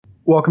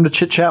Welcome to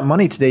Chit Chat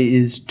Money. Today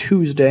is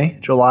Tuesday,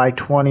 July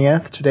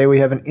 20th. Today we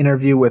have an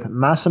interview with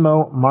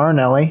Massimo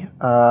Marinelli.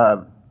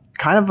 Kind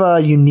of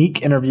a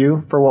unique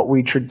interview for what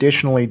we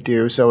traditionally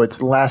do. So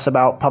it's less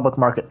about public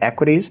market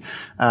equities.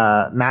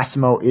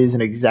 Massimo is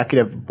an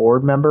executive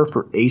board member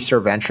for Acer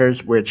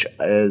Ventures, which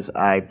is,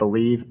 I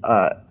believe,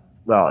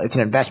 it's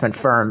an investment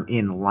firm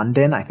in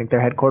London. I think they're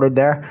headquartered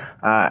there.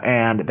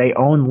 And they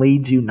own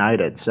Leeds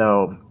United.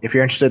 So if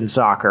you're interested in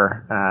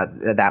soccer,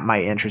 that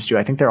might interest you.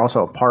 I think they're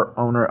also a part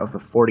owner of the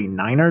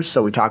 49ers.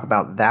 So we talk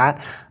about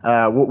that.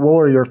 What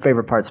were your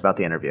favorite parts about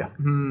the interview?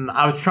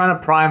 I was trying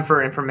to prime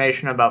for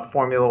information about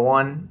Formula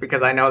One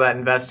because I know that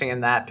investing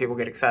in that, people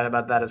get excited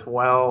about that as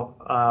well.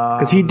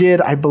 Because he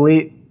did, I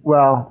believe,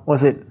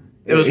 was it?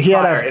 It was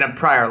in a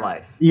prior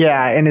life.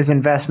 Yeah, in his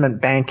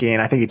investment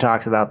banking, I think he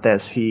talks about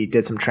this. He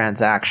did some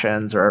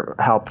transactions or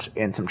helped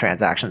in some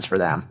transactions for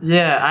them.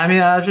 Yeah, I mean,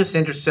 I was just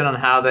interested on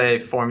how they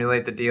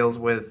formulate the deals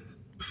with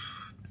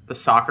the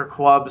soccer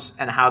clubs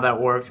and how that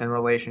works in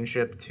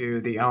relationship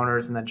to the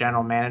owners and the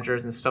general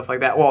managers and stuff like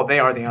that. Well, they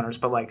are the owners,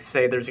 but like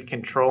say there's a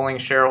controlling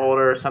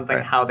shareholder or something,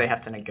 right. How they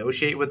have to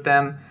negotiate with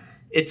them.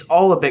 It's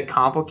all a bit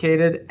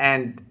complicated,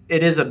 and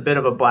it is a bit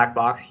of a black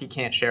box. He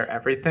can't share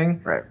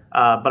everything, right?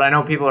 But I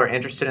know people are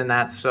interested in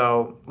that,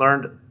 so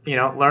learned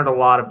a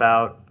lot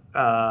about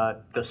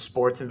the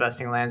sports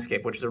investing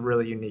landscape, which is a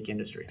really unique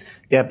industry.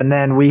 Yep, and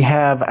then we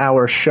have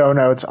our show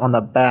notes on the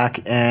back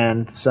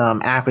and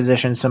some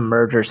acquisitions, some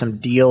mergers, some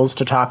deals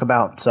to talk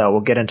about. So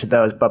we'll get into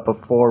those. But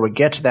before we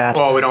get to that,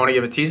 well, we don't want to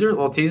give a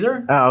little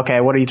teaser. Oh, okay.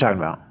 What are you talking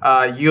about?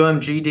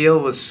 UMG deal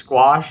was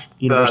squashed.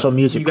 Universal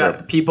Music Group.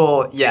 Got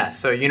people, yeah.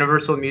 So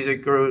Universal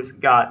Music Group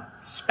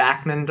got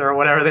SPACed or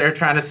whatever they're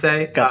trying to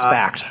say. Got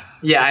SPACed.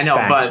 Yeah, I know,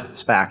 but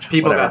SPACed.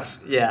 People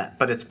whatever.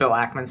 but it's Bill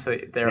Ackman, so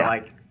they're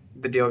like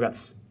the deal got.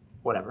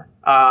 Whatever.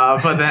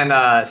 But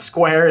then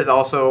Square is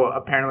also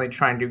apparently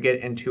trying to get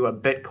into a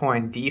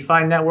Bitcoin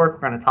DeFi network.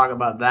 We're going to talk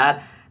about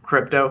that.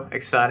 Crypto,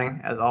 exciting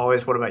as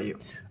always. What about you?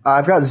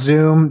 I've got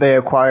Zoom. They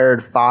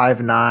acquired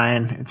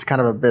Five9. It's kind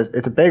of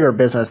it's a bigger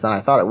business than I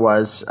thought it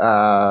was,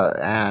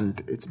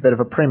 and it's a bit of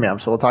a premium.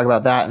 So we'll talk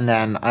about that. And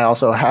then I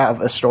also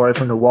have a story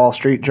from the Wall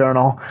Street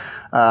Journal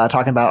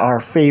talking about our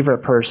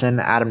favorite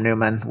person, Adam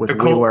Neumann, with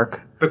WeWork.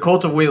 The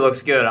Cult of We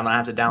looks good. I'm going to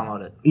have to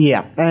download it.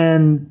 Yeah,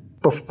 and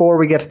before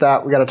we get to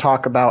that, we got to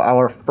talk about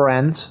our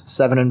friends,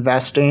 Seven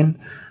Investing.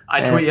 I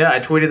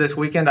tweeted this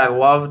weekend. I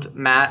loved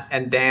Matt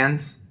and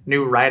Dan's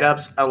new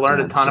write-ups. I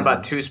learned a ton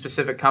about two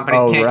specific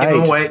companies.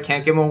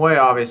 Can't give them away,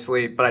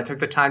 obviously, but I took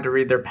the time to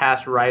read their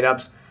past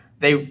write-ups.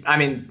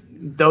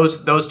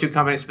 Those two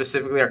companies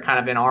specifically are kind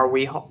of in our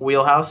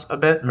wheelhouse a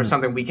bit, or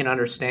something we can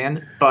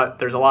understand, but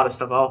there's a lot of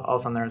stuff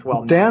else on there as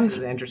well. This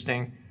is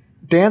interesting.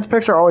 Dan's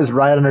picks are always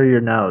right under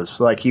your nose.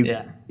 Like you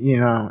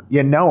know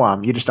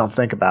them, you just don't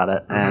think about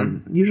it.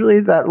 And usually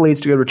that leads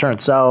to good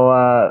returns.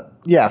 So,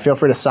 feel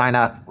free to sign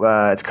up.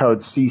 It's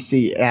code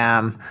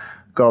CCM.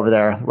 Go over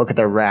there, look at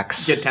their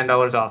recs. Get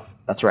 $10 off.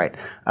 That's right.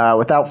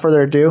 Without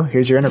further ado,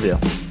 here's your interview.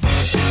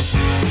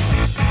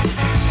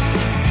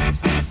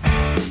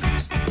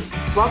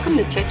 Welcome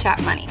to Chit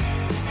Chat Money.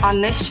 On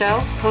this show,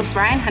 hosts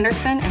Ryan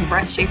Henderson and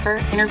Brett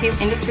Schaefer interview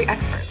industry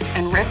experts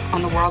and riff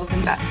on the world of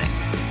investing.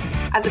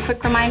 As a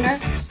quick reminder,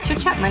 Chit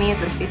Chat Money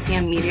is a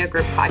CCM Media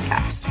Group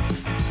podcast.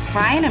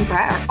 Ryan and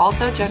Brett are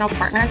also general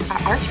partners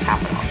at Arch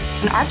Capital,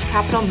 and Arch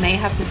Capital may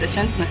have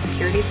positions in the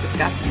securities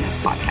discussed in this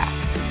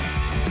podcast.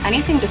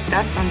 Anything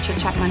discussed on Chit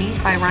Chat Money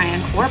by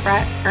Ryan or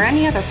Brett or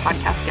any other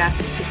podcast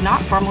guests is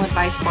not formal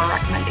advice or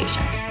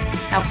recommendation.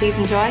 Now please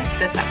enjoy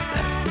this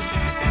episode.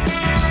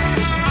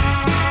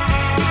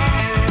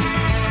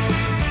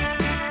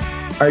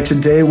 All right,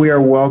 today we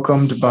are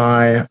welcomed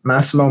by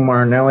Massimo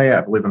Marinelli. I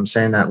believe I'm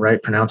saying that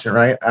right, pronouncing it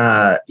right.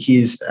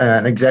 He's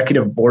an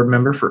executive board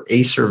member for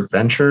Acer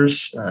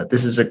Ventures.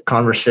 This is a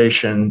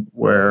conversation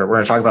where we're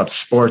going to talk about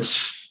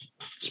sports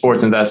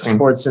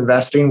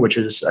investing, which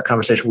is a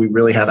conversation we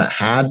really haven't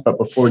had. But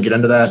before we get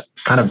into that,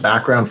 kind of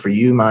background for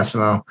you,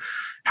 Massimo,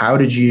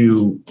 what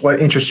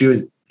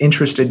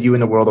interested you in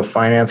the world of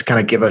finance? Kind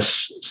of give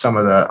us some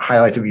of the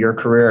highlights of your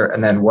career,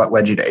 and then what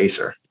led you to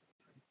Acer?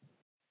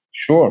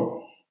 Sure.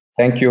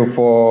 Thank you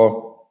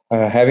for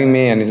having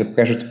me, and it's a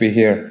pleasure to be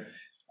here.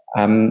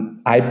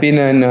 I've been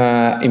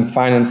in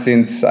finance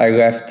since I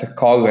left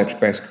college,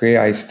 basically.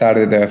 I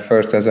started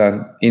first as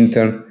an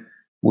intern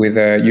with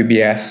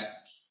UBS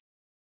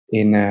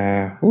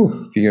a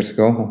few years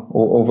ago,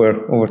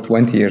 over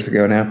 20 years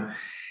ago now.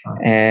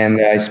 And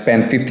I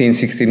spent 15,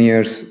 16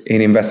 years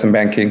in investment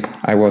banking.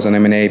 I was an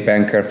M&A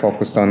banker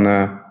focused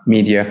on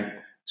media,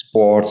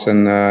 sports,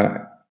 and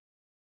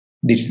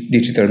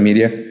digital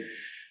media.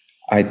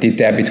 I did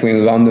that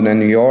between London and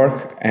New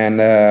York,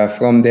 and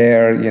from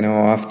there,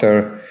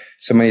 after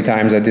so many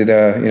times I did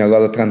a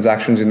lot of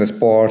transactions in the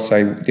sports.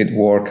 I did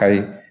work.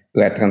 I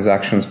led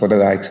transactions for the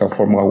likes of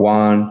Formula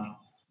One,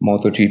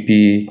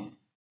 MotoGP,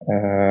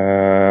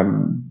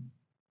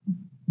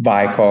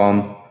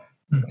 Viacom,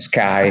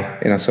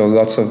 Sky. So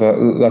lots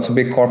of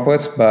big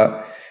corporates.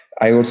 But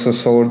I also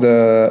saw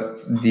the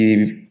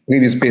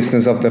previous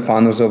business of the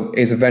founders of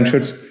Acer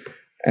Ventures,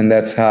 And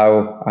that's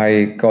how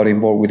I got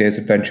involved with Ace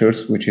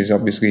Ventures, which is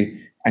obviously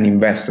an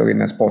investor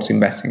in sports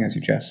investing, as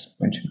you just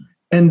mentioned.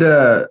 And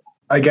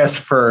I guess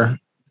for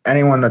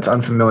anyone that's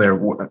unfamiliar,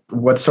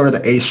 what's sort of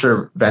the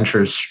Acer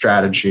Ventures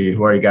strategy?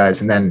 Who are you guys?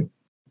 And then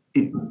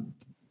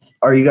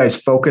are you guys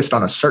focused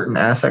on a certain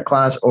asset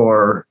class,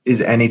 or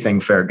is anything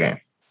fair game?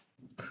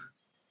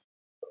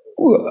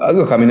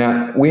 Look, I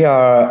mean, we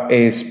are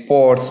a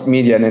sports,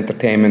 media, and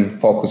entertainment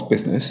focused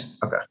business.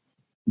 Okay.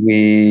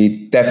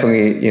 We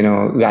definitely,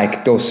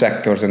 like those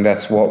sectors, and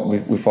that's what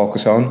we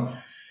focus on.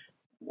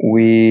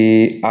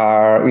 We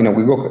are,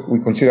 we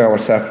consider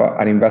ourselves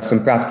an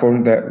investment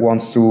platform that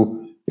wants to,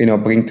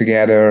 bring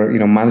together,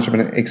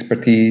 management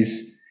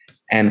expertise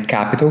and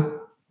capital.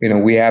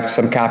 We have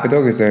some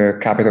capital, is the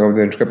capital of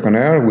the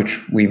entrepreneur, which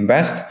we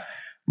invest,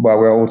 but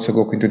we're also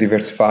looking to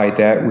diversify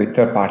that with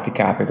third-party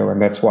capital,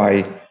 and that's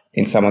why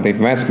in some of the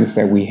investments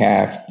that we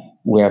have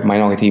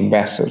minority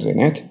investors in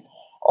it.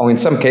 Or in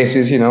some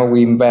cases,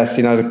 we invest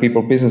in other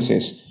people's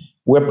businesses.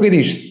 We're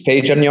pretty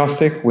stage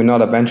agnostic. We're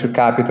not a venture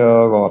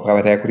capital or a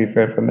private equity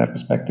firm from that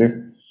perspective.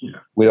 Yeah.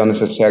 We don't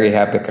necessarily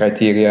have the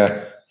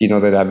criteria, that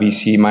a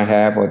VC might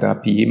have or the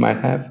PE might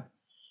have.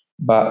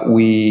 But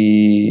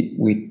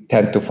we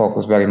tend to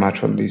focus very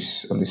much on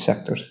these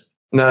sectors.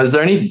 Now, is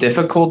there any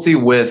difficulty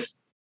with,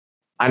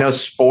 I know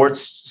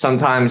sports,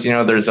 sometimes,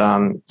 there's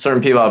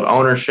certain people have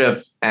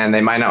ownership and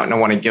they might not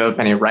want to give up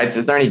any rights.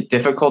 Is there any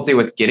difficulty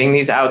with getting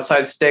these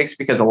outside stakes?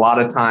 Because a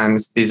lot of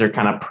times these are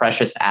kind of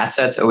precious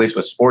assets, at least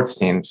with sports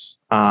teams.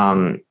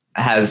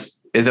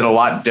 Is it a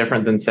lot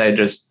different than, say,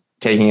 just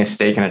taking a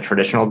stake in a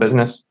traditional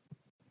business?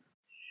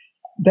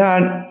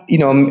 Dan,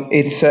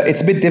 it's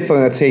a bit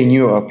different, let's say, in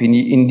Europe.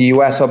 In the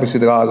US, obviously,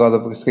 there are a lot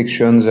of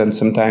restrictions, and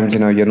sometimes,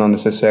 you're not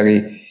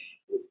necessarily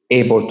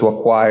able to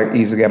acquire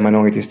easily a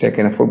minority stake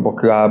in a football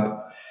club.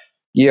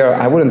 Here,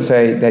 I wouldn't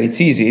say that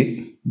it's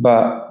easy,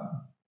 but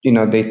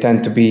they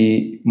tend to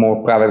be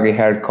more privately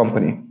held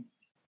company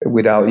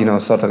without,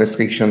 sort of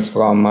restrictions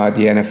from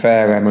the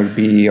NFL,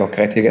 MLB, or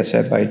criteria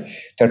set by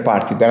third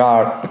party. There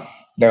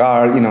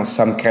are,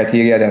 some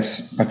criteria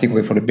that's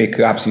particularly for the big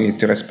clubs you need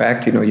to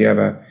respect. You have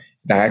a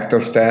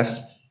director's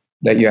test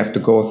that you have to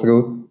go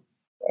through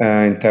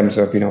in terms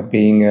of,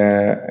 being,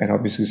 and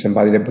obviously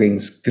somebody that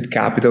brings good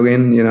capital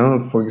in,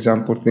 for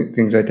example,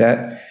 things like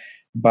that.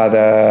 But,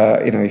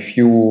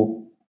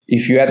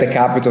 if you had the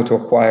capital to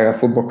acquire a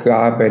football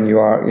club and you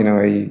are,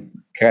 a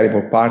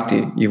credible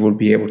party, you will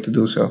be able to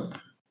do so.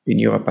 In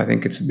Europe, I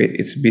think it's a bit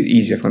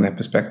easier from that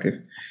perspective.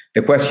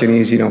 The question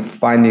is,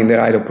 finding the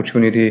right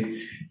opportunity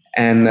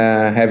and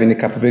having the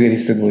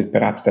capabilities to do it.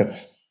 Perhaps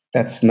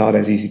that's not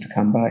as easy to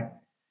come by.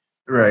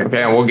 Right.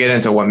 Okay, and we'll get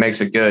into what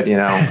makes it good,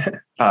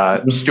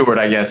 steward,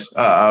 I guess,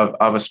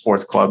 of a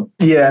sports club.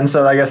 Yeah, and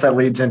so I guess that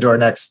leads into our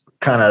next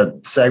kind of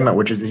segment,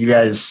 which is that you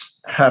guys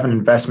have an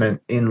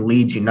investment in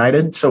Leeds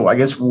United. So I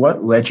guess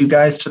what led you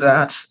guys to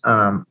that?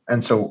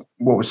 And so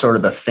what was sort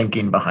of the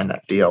thinking behind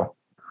that deal?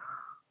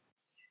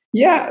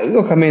 Yeah,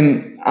 look, I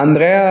mean,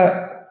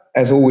 Andrea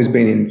has always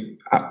been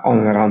on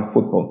and around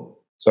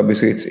football. So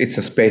obviously it's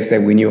a space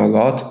that we knew a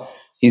lot.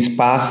 His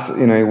past,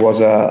 he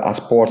was a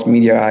sports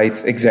media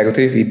rights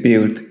executive. He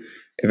built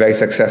a very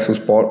successful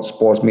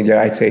sports media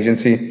rights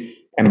agency.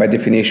 And by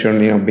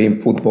definition, being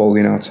football,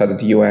 outside of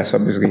the US,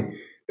 obviously,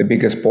 the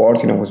biggest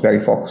sport, was very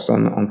focused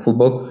on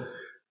football.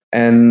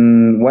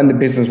 And when the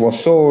business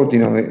was sold,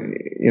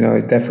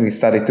 it definitely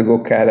started to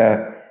look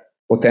at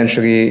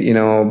potentially,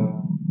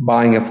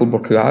 buying a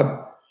football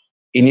club.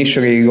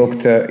 Initially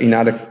looked in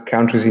other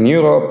countries in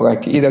Europe,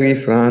 like Italy,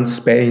 France,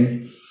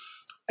 Spain.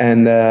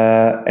 And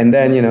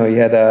then, he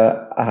had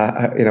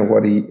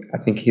I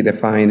think he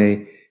defined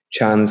a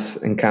chance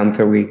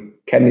encounter with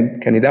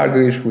Kenny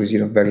Dalglish, who is,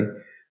 very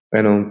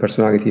well-known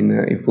personality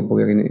in football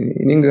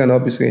in England,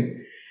 obviously.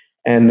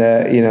 And,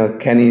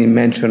 Kenny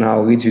mentioned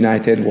how Leeds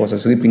United was a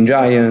sleeping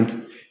giant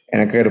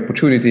and a great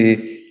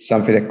opportunity,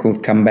 something that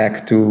could come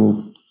back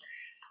to,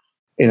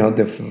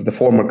 the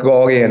former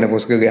glory, and it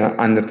was really an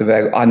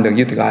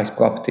underutilized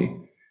property.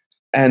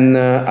 And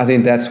I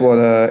think that's what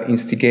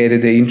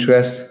instigated the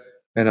interest.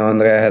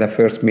 Andrea had a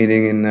first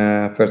meeting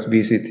first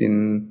visit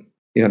in,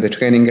 the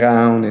training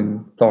ground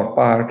in Thorpe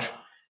Arch,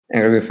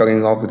 and really fell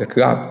in love with the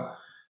club.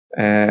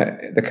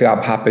 The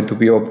club happened to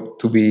be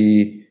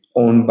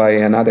owned by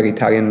another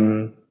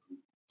Italian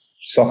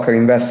soccer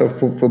investor,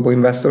 football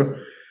investor,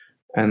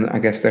 and I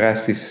guess the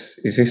rest is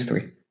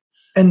history.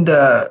 And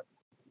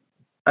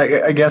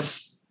I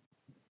guess,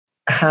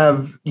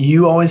 have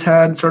you always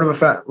had sort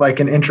of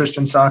an interest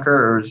in soccer,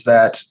 or is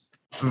that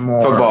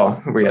more football?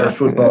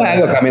 Football. Well,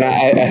 look, I mean,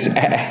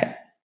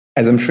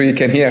 as I'm sure you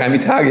can hear, I'm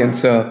Italian,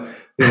 so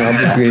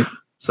obviously.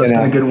 So it's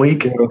been a good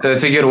week.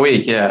 It's a good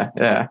week, yeah.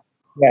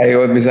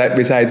 Yeah,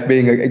 besides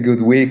being a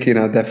good week,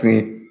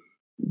 definitely,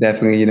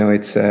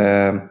 it's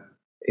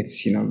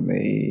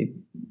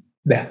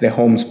the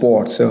home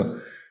sport. So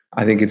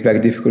I think it's very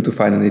difficult to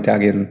find an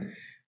Italian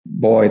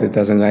boy that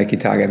doesn't like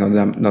Italian.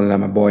 Not that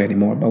I'm a boy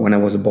anymore, but when I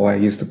was a boy, I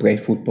used to play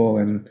football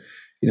and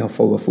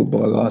follow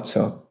football a lot.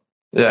 So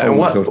yeah. And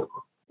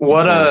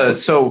What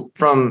so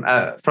from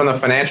the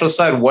financial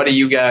side, what do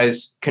you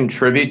guys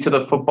contribute to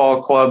the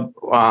football club?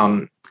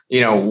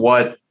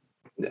 What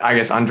I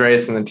guess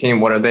Andreas and the team,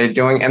 what are they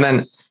doing? And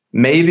then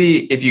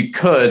maybe if you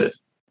could,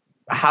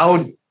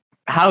 how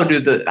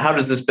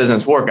does this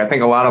business work? I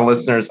think a lot of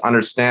listeners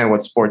understand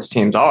what sports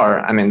teams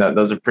are. I mean,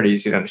 those are pretty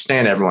easy to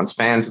understand. Everyone's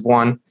fans of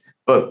one,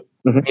 but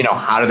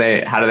how do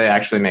they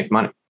actually make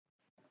money?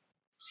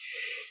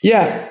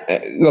 Yeah,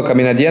 look, I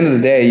mean, at the end of the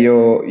day,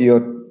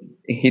 you're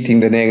hitting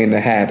the nail in the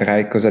head,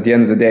 right? Because at the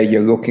end of the day,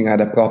 you're looking at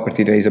a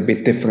property that is a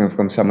bit different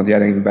from some of the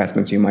other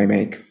investments you might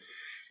make.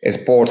 A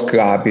sports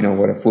club,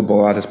 whether football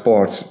or other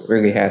sports,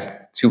 really has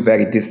two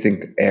very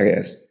distinct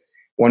areas.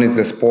 One is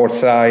the sports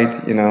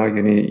side. You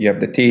have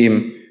the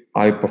team,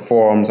 how it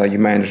performs, how you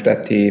manage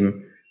that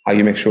team, how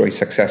you make sure it's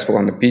successful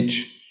on the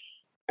pitch.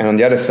 And on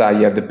the other side,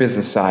 you have the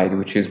business side,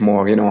 which is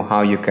more,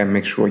 how you can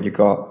make sure you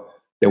got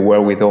the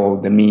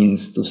wherewithal, the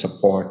means to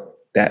support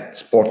that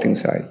sporting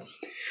side.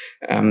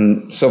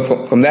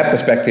 So from that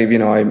perspective,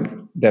 I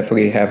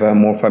definitely have a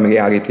more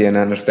familiarity and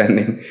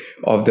understanding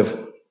of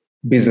the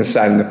business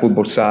side and the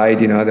football side.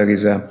 There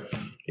is a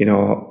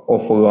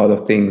awful lot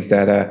of things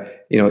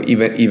that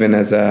even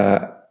as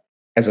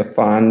a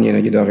fan,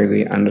 you don't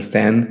really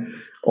understand,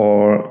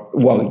 or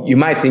well, you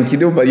might think you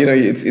do, but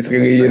it's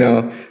really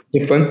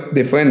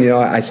different.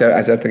 I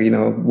certainly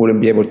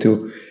wouldn't be able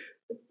to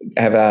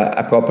have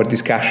a proper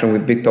discussion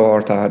with Victor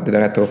Horta, the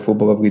director of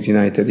football of Leeds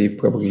United. He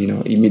probably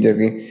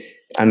immediately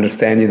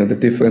understand the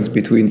difference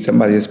between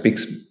somebody that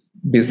speaks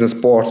business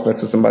sports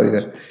versus somebody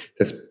that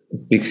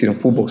speaks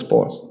football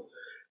sports.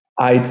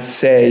 I'd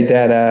say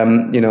that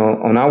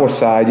on our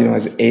side,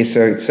 as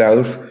Acer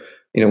itself,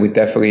 we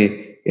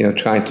definitely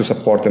trying to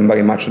support them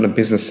very much on the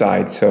business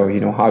side. So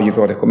how you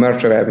grow the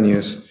commercial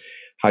revenues,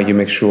 how you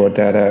make sure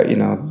that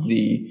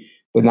the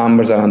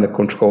numbers are under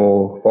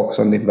control, focus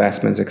on the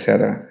investments,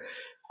 etc.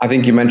 I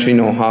think you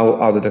mentioned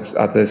how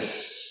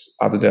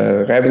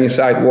the revenue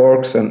side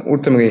works, and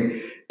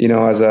ultimately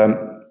as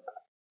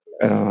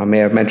I may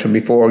have mentioned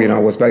before, I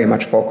was very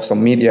much focused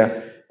on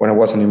media when I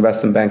was an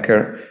investment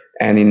banker.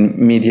 And in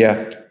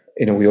media,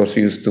 we also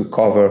used to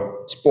cover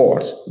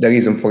sports. The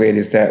reason for it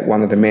is that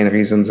one of the main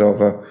reasons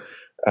of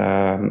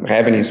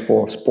revenues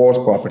for sports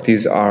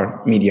properties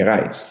are media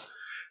rights.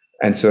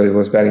 And so it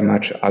was very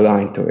much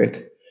aligned to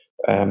it.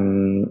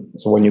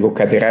 So when you look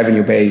at the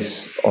revenue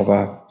base of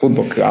a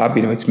football club,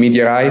 it's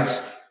media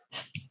rights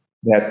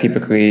that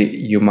typically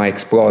you might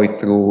exploit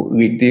through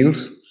league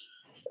deals.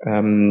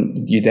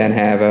 You then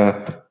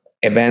have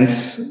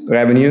events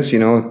revenues,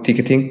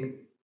 ticketing.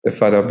 The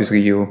fact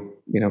obviously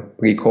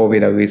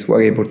pre-COVID at least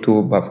were able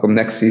to, but from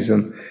next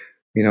season,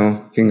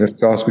 fingers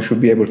crossed, we should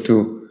be able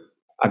to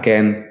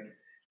again,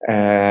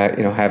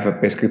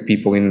 have basically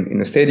people in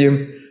the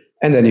stadium.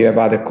 And then you have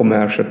other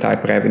commercial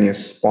type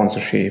revenues,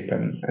 sponsorship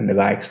and the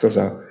likes. Those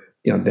are,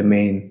 the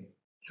main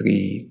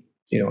three,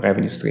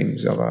 revenue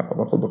streams of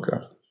a football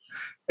club.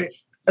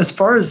 As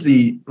far as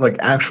the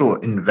actual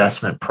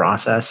investment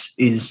process,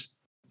 is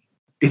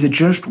it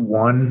just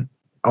one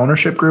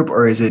ownership group,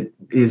 or is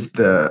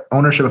the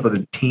ownership of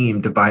the team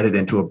divided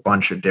into a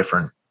bunch of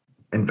different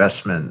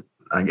investment,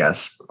 I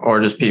guess, or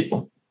just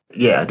people?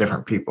 Yeah,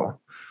 different people.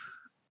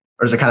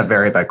 Or does it kind of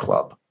vary by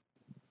club?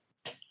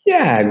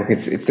 Yeah, look,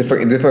 it's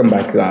different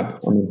by club.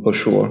 I mean, for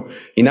sure.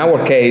 In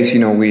our case,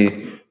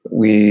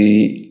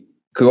 we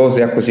closed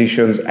the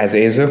acquisitions as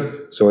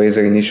Acer. So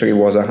Acer initially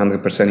was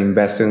 100%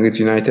 investor in Leeds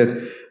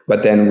United,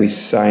 but then we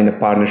signed a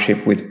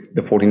partnership with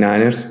the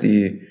 49ers,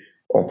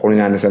 or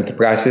 49ers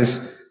Enterprises.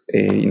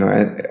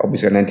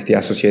 Obviously an entity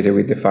associated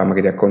with the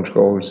family that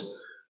controls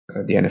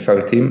the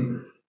NFL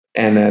team,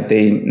 and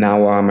they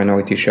now are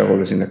minority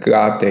shareholders in the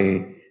club.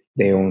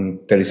 They own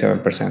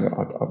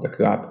 37% of the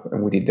club,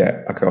 and we did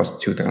that across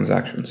 2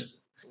 transactions.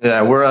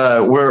 Yeah,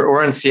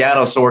 we're in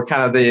Seattle, so we're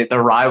kind of the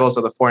rivals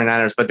of the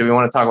 49ers. But do we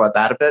want to talk about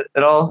that a bit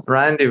at all,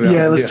 Ryan?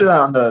 Let's do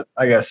that on the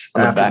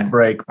after the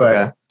break.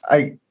 But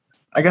okay.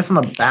 I guess on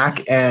the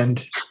back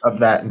end of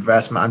that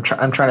investment,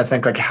 I'm trying to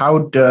think how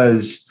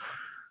does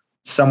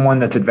someone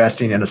that's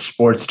investing in a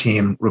sports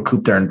team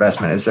recoup their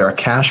investment? Is there a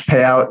cash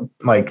payout?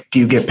 Do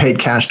you get paid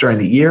cash during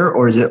the year,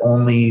 or is it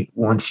only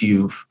once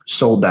you've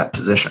sold that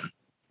position?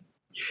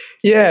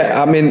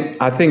 Yeah, I mean,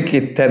 I think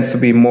it tends to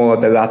be more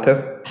the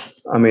latter.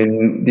 I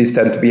mean, these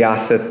tend to be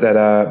assets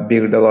that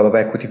build a lot of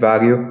equity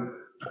value,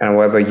 and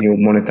however you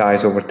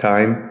monetize over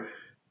time.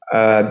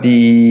 I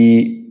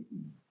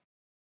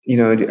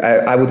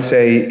would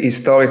say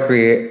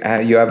historically,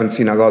 you haven't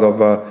seen a lot of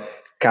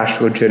cash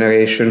flow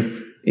generation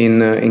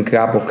in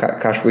club or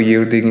cash flow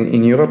yielding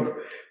in Europe,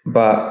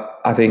 but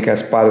I think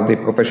as part of the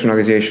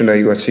professionalization that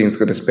you are seeing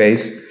through the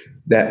space,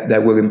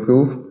 that will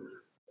improve.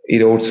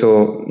 It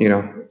also,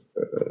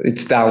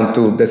 it's down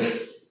to the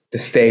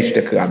stage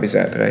the club is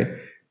at, right?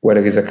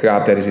 Whether it's a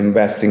club that is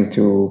investing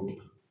to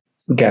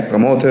get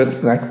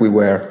promoted, like we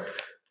were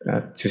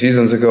 2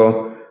 seasons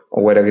ago,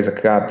 or whether it's a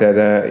club that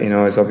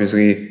is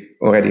obviously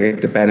already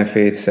reaped the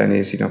benefits and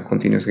is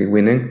continuously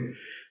winning.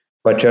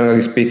 But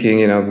generally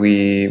speaking,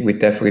 we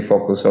definitely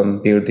focus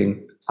on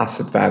building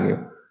asset value.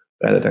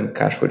 rather than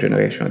cash flow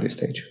generation at this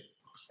stage.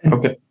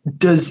 Okay.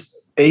 Does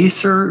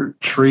Acer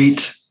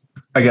treat,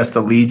 I guess,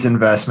 the Leeds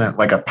investment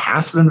like a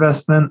passive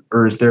investment,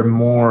 or is there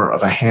more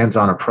of a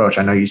hands-on approach?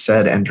 I know you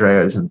said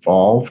Andrea is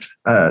involved.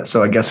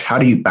 So I guess, how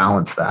do you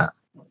balance that?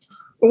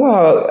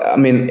 Well, I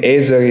mean,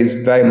 Acer is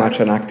very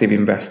much an active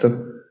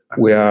investor.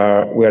 We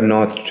are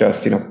not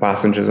just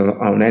passengers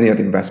on any of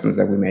the investments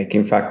that we make.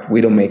 In fact,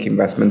 we don't make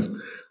investments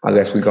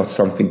unless we got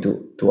something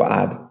to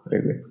add,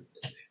 really.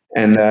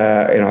 And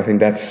I think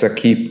that's a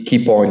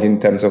key point in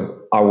terms of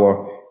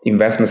our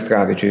investment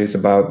strategy. Is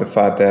about the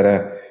fact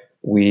that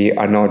we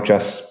are not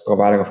just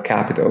provider of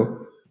capital,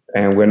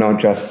 and we're not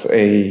just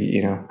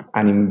an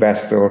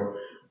investor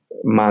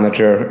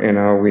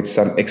manager, with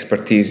some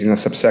expertise in a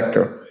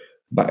subsector.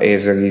 But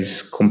Acer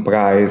is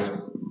comprised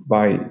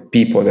by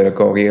people that have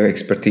got real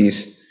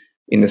expertise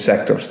in the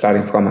sector,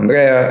 starting from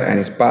Andrea and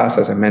his past,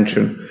 as I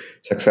mentioned,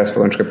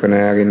 successful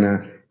entrepreneur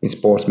in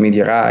sports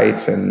media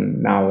rights,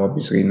 and now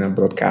obviously in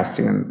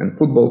broadcasting and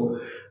football,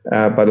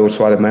 but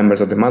also other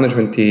members of the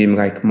management team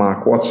like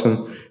Mark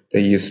Watson. They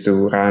used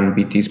to run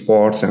BT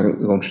Sports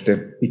and launch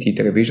the BT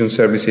television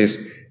services.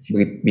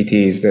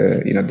 BT is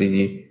the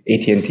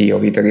AT&T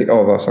of Italy,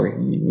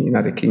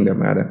 United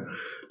Kingdom rather,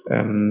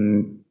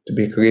 to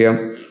be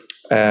clear.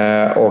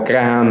 Or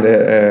Graham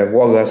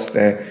Wallace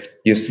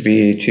used to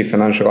be chief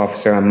financial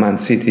officer at Man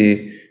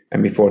City,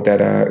 and before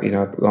that,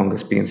 long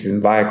experience in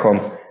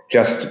Viacom,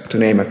 just to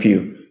name a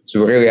few.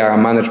 So we really are a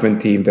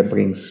management team that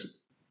brings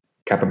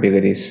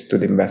capabilities to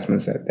the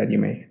investments that you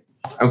make.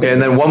 Okay,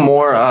 and then one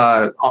more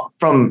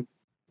from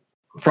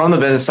the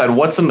business side.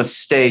 What's a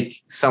mistake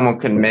someone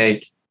can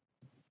make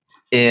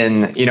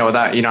in,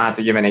 without, you don't have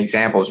to give any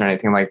examples or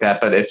anything like that,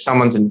 but if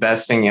someone's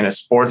investing in a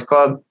sports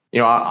club,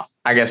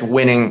 I guess a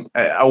winning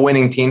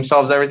team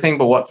solves everything.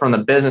 But from the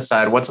business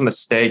side, what's a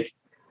mistake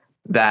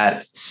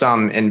that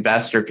some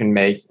investor can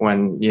make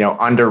when,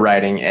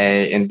 underwriting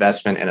a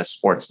investment in a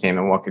sports team,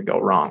 and what could go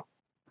wrong?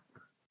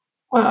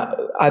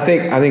 I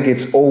think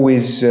it's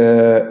always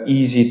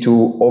easy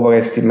to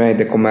overestimate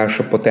the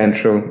commercial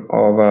potential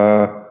of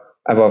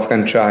a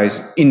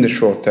franchise in the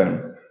short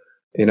term.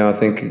 I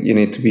think you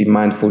need to be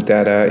mindful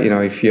that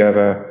if you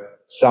have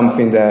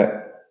something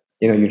that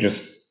you're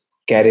just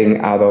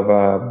getting out of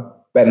a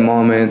bad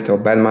moment or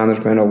bad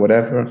management or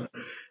whatever,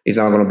 is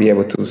not going to be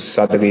able to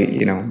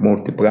suddenly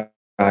multiply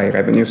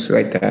revenues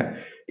like that.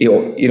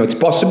 It's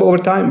possible over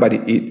time, but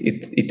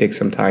it takes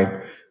some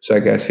time. So I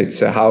guess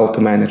it's how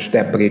to manage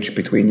that bridge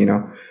between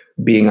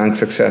being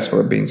unsuccessful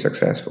and being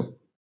successful.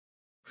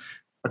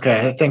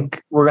 Okay, I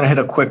think we're going to hit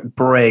a quick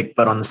break,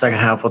 but on the second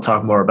half, we'll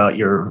talk more about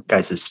your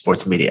guys'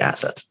 sports media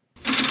assets.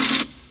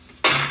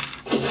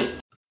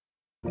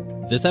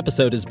 This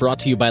episode is brought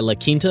to you by La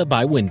Quinta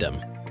by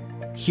Wyndham.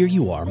 Here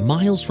you are,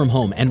 miles from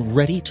home and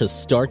ready to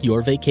start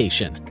your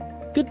vacation.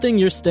 Good thing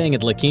you're staying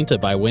at La Quinta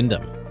by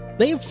Wyndham.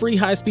 They have free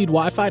high-speed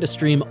Wi-Fi to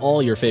stream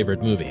all your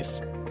favorite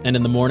movies. And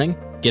in the morning,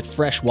 get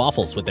fresh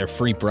waffles with their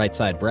free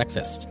Brightside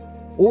breakfast.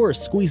 Or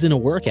squeeze in a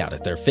workout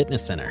at their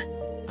fitness center.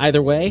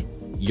 Either way,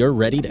 you're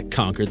ready to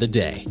conquer the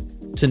day.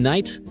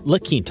 Tonight, La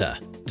Quinta.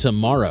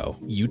 Tomorrow,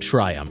 you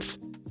triumph.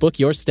 Book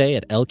your stay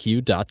at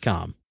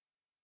lq.com.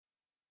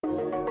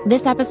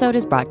 This episode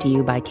is brought to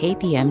you by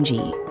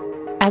KPMG.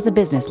 As a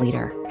business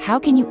leader, how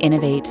can you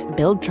innovate,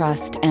 build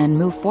trust, and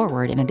move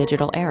forward in a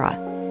digital era?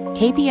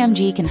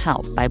 KPMG can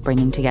help by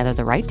bringing together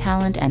the right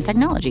talent and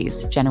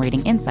technologies,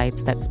 generating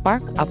insights that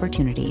spark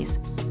opportunities.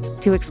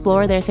 To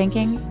explore their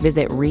thinking,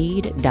 visit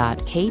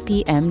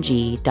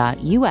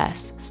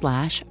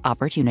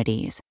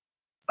read.kpmg.us/opportunities.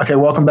 Okay,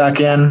 welcome back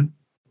in.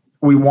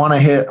 We want to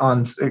hit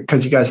on,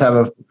 because you guys have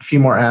a few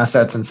more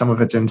assets and some of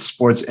it's in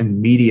sports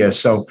and media.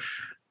 So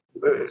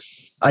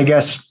I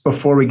guess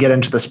before we get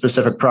into the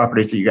specific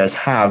properties that you guys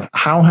have,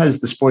 how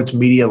has the sports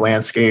media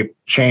landscape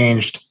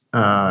changed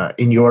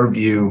in your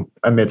view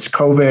amidst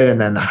COVID,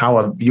 and then how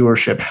have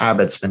viewership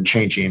habits been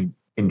changing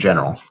in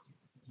general?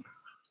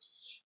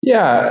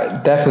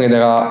 Yeah, definitely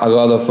there are a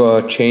lot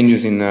of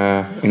changes in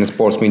the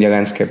sports media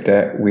landscape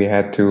that we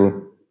had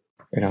to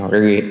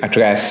really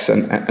address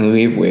and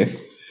live with.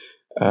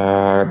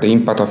 The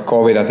impact of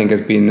COVID, I think,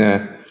 has been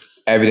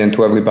evident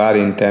to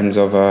everybody in terms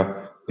of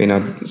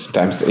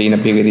sometimes the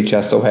inability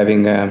just of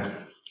having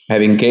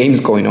games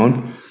going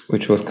on,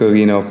 which was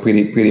clearly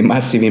pretty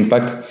massive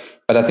impact.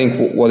 But I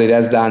think what it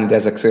has done, it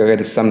has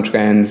accelerated some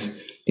trends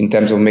in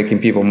terms of making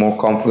people more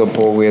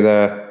comfortable with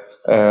the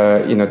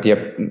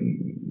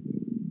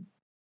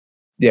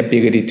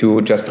ability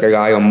to just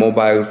rely on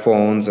mobile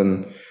phones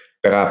and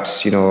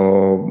perhaps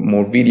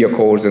more video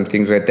calls and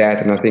things like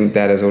that. And I think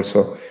that has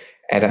also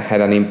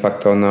had an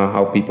impact on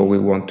how people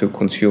will want to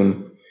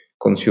consume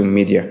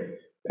media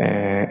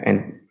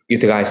and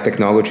utilize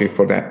technology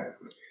for that.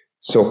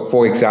 So,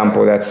 for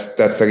example, that's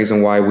the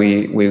reason why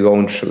we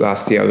launched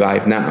last year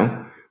Live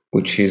Now,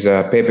 which is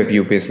a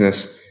pay-per-view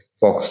business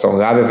focused on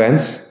live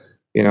events,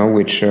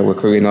 which were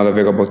clearly not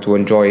available to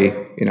enjoy,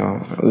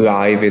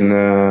 live in,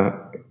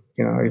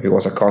 if it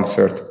was a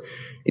concert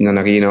in an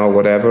arena or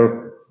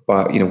whatever.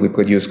 But, we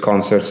produced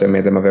concerts and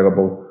made them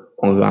available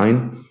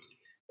online.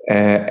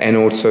 And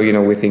also,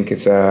 we think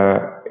it's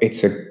a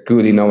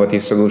good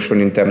innovative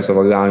solution in terms of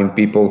allowing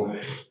people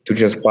to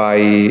just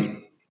buy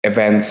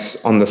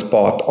events on the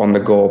spot, on the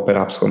go,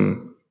 perhaps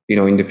from,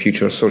 in the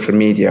future, social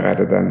media,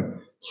 rather than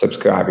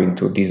subscribing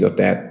to this or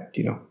that,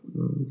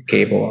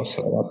 cable or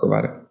software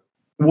provider.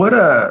 What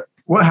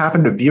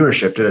happened to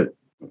viewership? Did it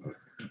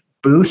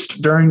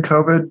boost during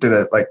COVID? Did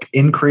it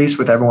increase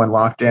with everyone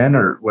locked in,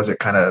 or was it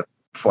kind of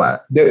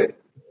flat?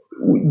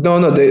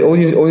 No, the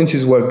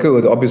audiences were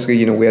good.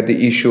 Obviously, we had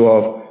the issue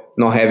of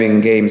not having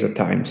games at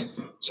times.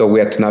 So we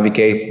had to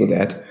navigate through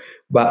that.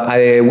 But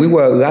we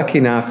were lucky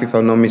enough, if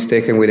I'm not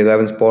mistaken, with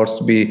 11 Sports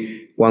to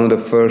be one of the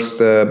first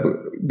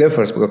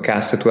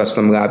broadcaster to have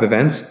some live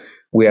events.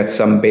 We had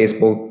some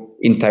baseball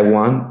in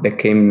Taiwan that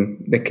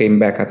came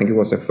back. I think it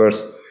was the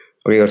first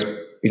real,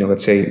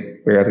 let's say,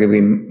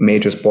 relatively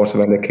major sports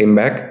event that came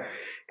back.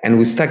 And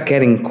we started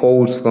getting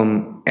calls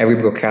from every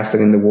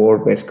broadcaster in the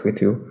world, basically,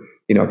 to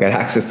get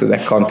access to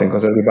that content,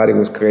 because everybody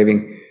was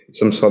craving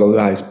some sort of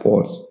live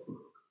sports.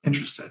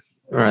 Interesting.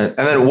 All right.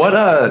 And then what,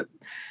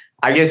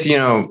 I guess,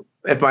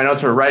 if my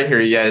notes are right here,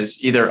 you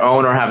guys either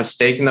own or have a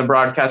stake in the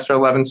broadcaster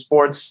 11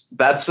 Sports.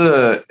 That's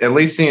at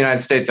least in the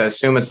United States, I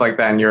assume it's like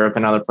that in Europe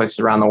and other places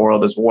around the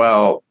world as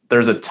well.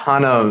 There's a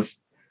ton of,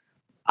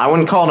 I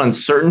wouldn't call it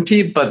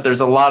uncertainty, but there's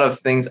a lot of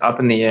things up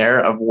in the air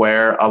of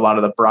where a lot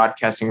of the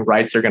broadcasting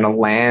rights are going to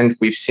land.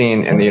 We've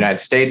seen in the United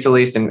States, at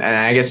least, and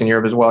I guess in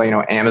Europe as well,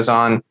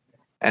 Amazon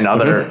and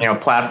other,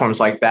 platforms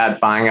like that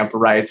buying up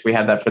rights. We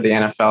had that for the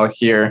NFL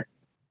here.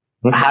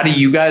 How do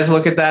you guys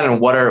look at that,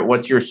 and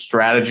what's your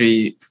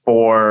strategy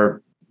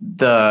for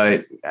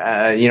the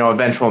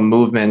eventual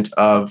movement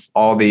of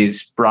all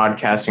these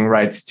broadcasting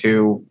rights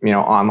to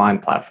online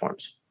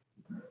platforms?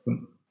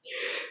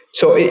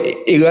 So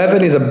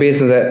 11 is a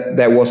business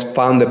that was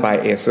founded by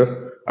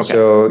Acer. Okay.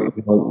 So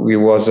it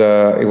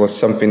was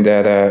something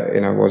that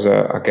was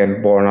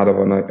again born out of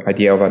an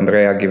idea of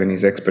Andrea, given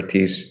his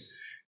expertise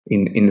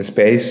in the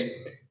space.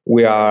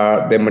 We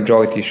are the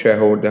majority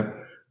shareholder,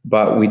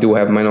 but we do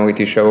have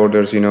minority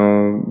shareholders,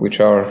 which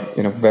are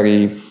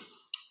very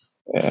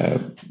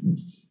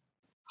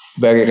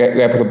very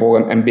reputable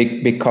and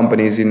big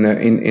companies in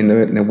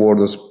the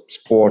world of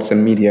sports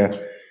and media,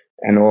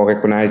 and all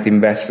recognized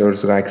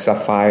investors like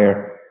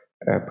Sapphire,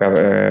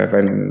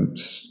 the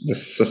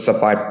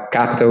Sapphire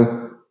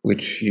Capital,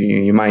 which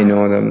you might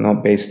know, them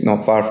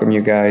not far from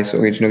you guys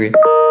originally,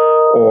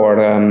 or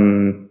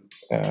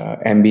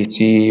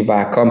NBC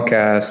via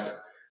Comcast,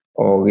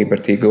 or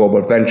Liberty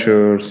Global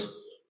Ventures.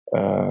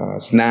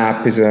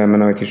 Snap is a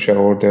minority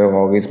shareholder,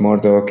 or Liz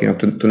Murdoch,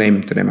 to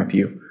name a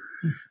few.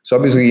 So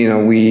obviously,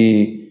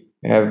 we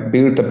have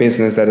built a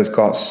business that has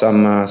got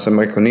some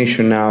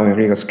recognition now in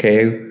real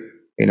scale.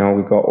 We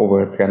got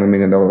over $300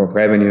 million of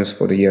revenues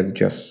for the year that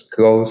just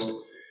closed,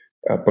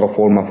 pro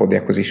forma for the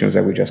acquisitions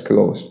that we just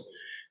closed.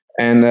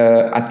 And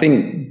I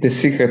think the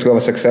secret to have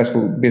a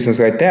successful business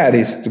like that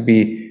is to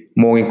be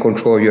more in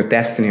control of your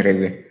destiny,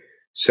 really.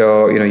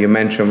 So, you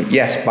mentioned,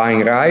 yes,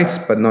 buying rights,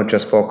 but not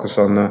just focus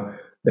on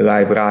the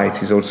live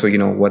rights. Is also,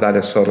 what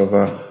other sort of,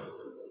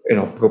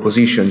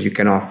 propositions you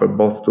can offer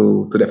both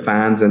to the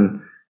fans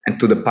and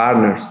to the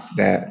partners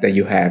that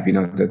you have,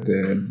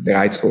 the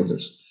rights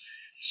holders.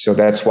 So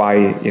that's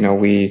why,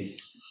 we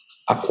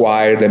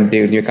acquired and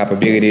build new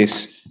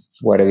capabilities,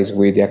 whether it's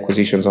with the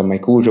acquisitions of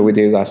Mycujo we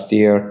did last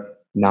year,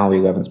 now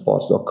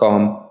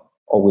 11sports.com,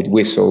 or with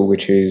Whistle,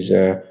 which is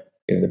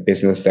the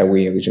business that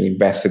we originally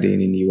invested in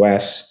the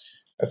US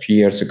a few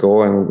years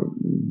ago, and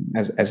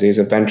as is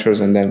Ventures,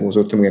 and then was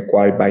ultimately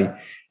acquired by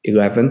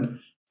 11,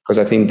 because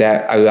I think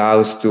that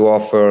allows to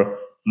offer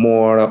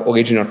more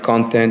original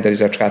content that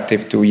is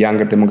attractive to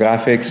younger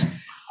demographics,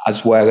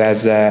 as well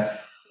as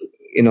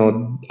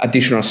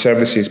additional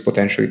services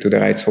potentially to the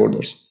rights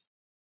holders.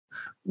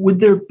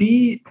 Would there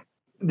be,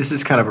 this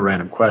is kind of a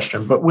random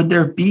question, but would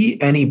there be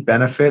any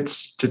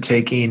benefits to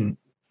taking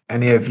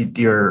any of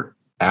your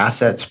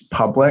assets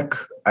public?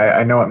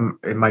 I know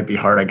it might be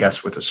hard, I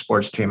guess, with a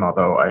sports team,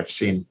 although I've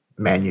seen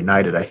Man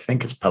United, I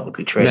think, is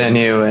publicly traded. Man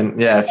U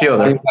and a few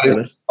others.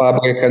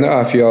 Public and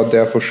a few out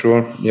there for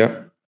sure, yeah.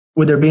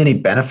 Would there be any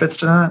benefits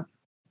to that?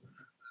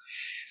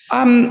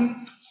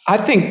 I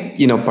think,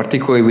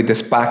 particularly with the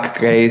SPAC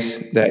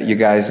craze that you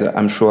guys,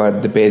 I'm sure,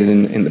 have debated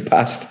in the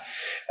past,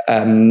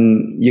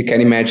 you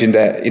can imagine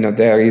that,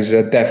 there is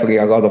definitely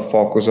a lot of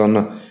focus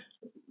on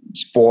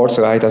sports,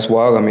 right, as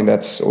well. I mean,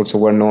 that's also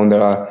well known.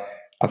 There are,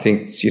 I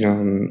think,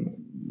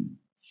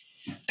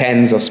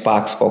 tens of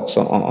SPACs focus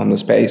on the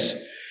space.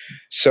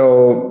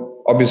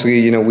 So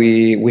obviously,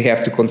 we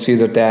have to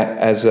consider that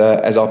as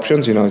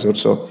options. It's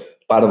also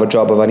part of a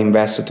job of an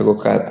investor to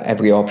look at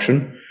every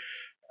option.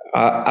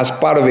 As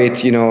part of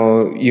it,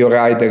 you're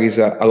right. There is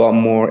a lot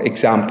more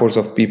examples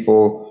of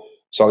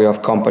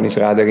of companies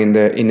rather in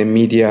the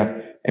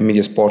media and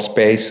media sports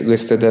space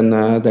listed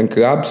than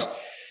clubs.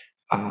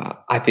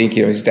 I think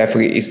it's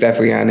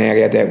definitely an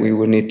area that we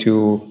will need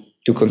to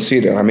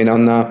consider. I mean,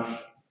 on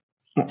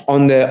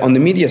the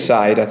media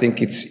side, I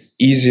think it's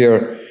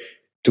easier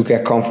to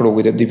get comfortable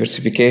with the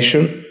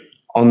diversification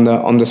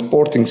On the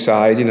sporting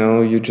side,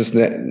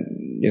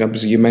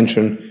 because you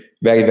mentioned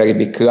very, very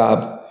big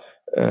club.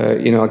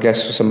 I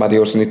guess somebody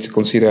also needs to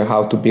consider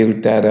how to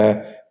build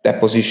that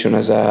position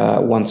as a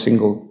one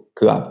single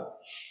club.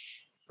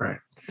 Right.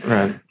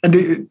 And do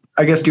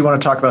you want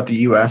to talk about the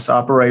U.S.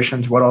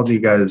 operations? What all do you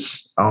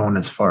guys own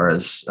as far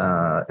as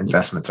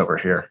investments over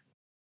here?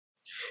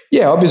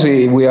 Yeah,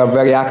 obviously we are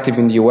very active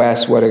in the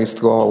U.S., whether it's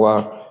through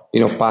our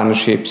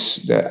partnerships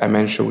that I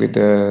mentioned with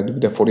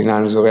the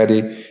 49ers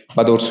already,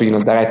 but also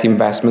direct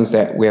investments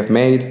that we have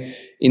made.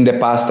 In the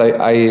past,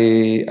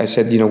 I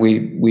said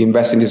we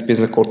invest in this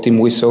business called Team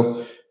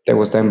Whistle that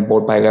was then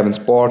bought by 11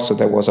 Sports, so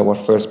that was our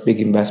first big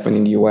investment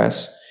in the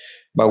US.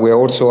 But we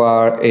also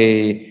are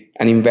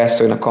an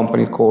investor in a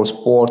company called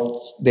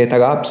Sports Data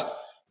Labs.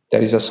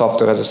 That is a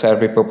software as a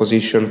service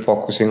proposition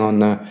focusing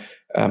on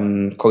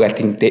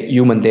collecting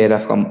human data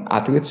from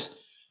athletes.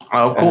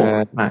 Oh,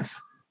 cool! Nice.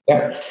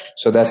 Yeah,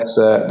 so that's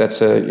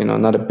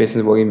another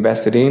business we're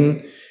invested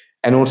in,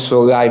 and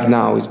also Live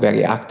Now is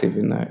very active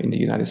in the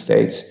United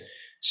States.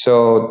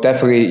 So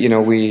definitely,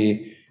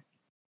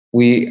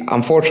 we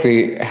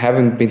unfortunately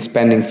haven't been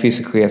spending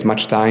physically as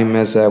much time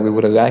as we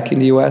would have liked in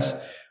the US.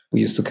 We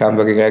used to come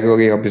very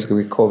regularly. Obviously,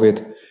 with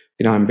COVID,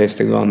 I'm based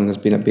in London. It's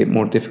been a bit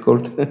more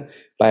difficult, but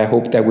I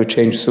hope that will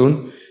change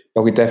soon.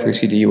 But we definitely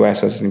see the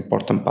US as an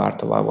important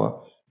part of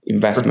our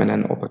investment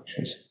and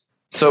operations.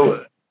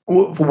 So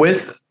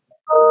with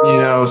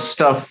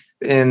stuff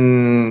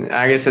in,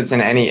 I guess it's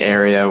in any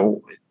area.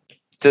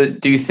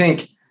 Do you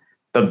think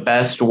the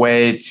best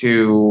way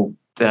to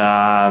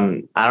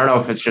I don't know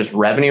if it's just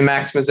revenue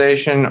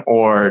maximization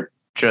or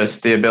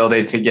just the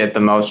ability to get the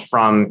most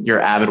from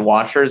your avid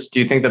watchers? Do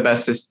you think the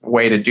best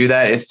way to do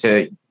that is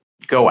to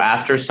go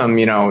after some,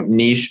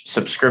 niche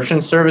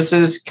subscription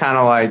services, kind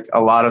of like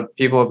a lot of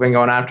people have been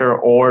going after?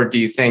 Or do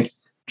you think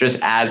just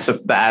the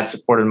ad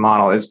supported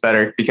model is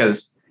better?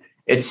 Because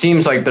it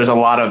seems like there's a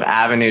lot of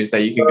avenues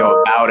that you can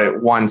go about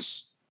it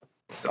once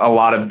a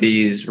lot of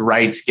these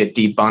rights get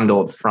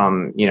debundled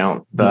from,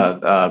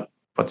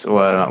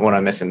 what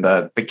I'm missing,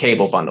 the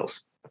cable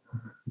bundles.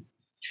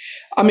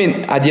 I mean,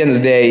 at the end of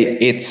the day,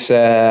 it's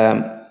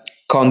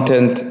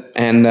content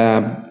and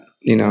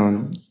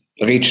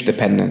reach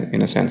dependent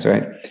in a sense,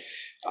 right?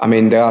 I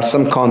mean, there are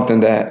some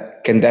content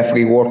that can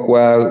definitely work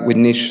well with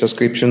niche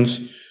subscriptions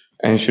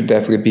and should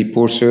definitely be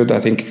pursued. I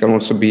think it can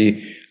also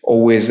be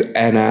always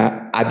an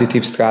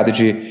additive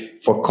strategy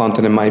for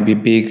content that might be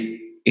big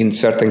in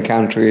certain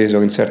countries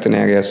or in certain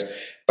areas,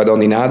 but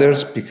not in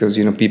others, because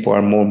people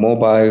are more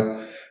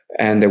mobile.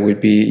 And there will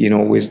be,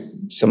 always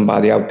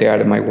somebody out there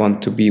that might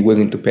want to be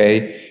willing to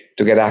pay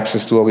to get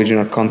access to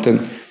original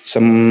content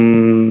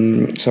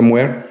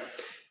somewhere.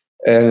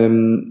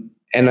 And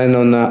then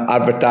on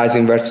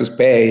advertising versus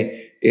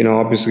pay,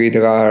 obviously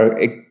there are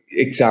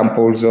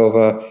examples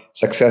of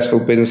successful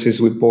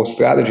businesses with both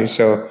strategies.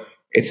 So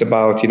it's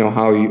about,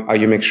 how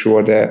you make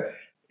sure that,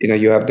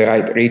 you have the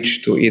right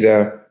reach to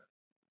either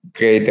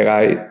create the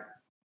right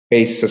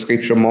base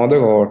subscription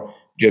model or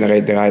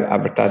generate the right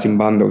advertising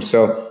bundle.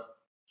 So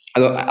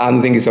I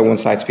don't think it's a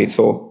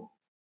one-size-fits-all.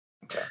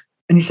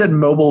 And you said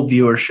mobile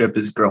viewership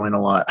is growing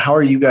a lot. How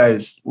are you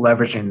guys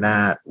leveraging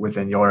that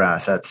within your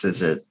assets?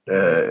 Is it?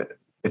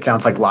 It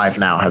sounds like Live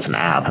Now has an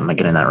app. Am I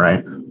getting that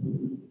right?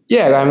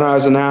 Yeah, Live Now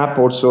has an app.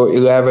 Also,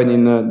 11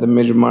 in the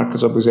major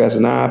markets obviously has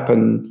an app,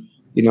 and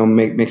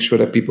make sure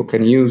that people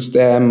can use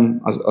them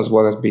as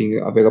well as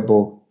being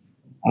available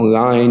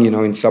online.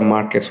 In some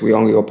markets we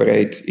only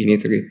operate in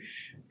Italy,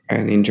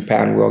 and in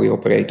Japan we only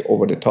operate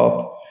over the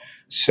top.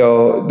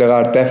 So there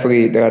are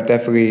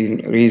definitely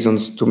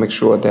reasons to make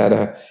sure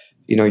that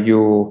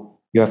you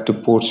have to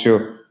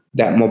pursue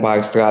that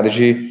mobile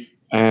strategy,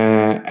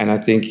 and I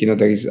think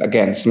there is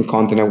again some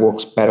content that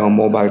works better on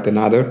mobile than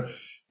other,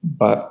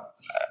 but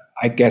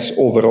I guess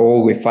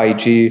overall with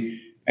 5G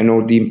and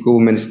all the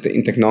improvements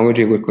in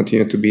technology will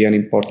continue to be an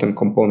important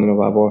component of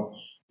our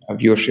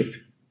viewership.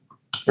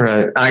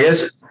 Right. I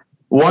guess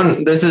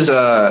this is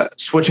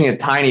switching a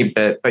tiny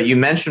bit, but you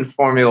mentioned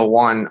Formula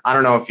One. I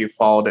don't know if you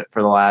followed it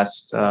for the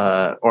last,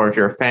 or if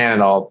you're a fan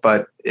at all,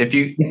 but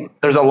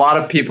there's a lot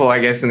of people, I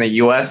guess, in the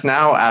US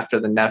now after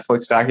the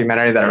Netflix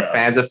documentary that are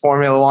fans of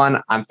Formula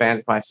One. I'm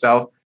fans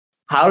myself.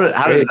 How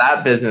does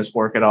that business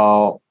work at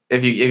all?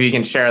 If you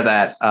can share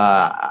that,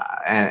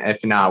 and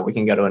if not, we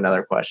can go to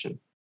another question.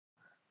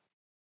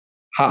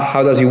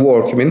 How does it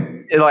work? You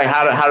mean? Like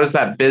how does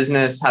that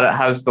business? How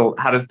does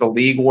the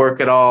league work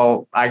at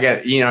all? I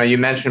get you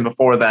mentioned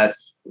before that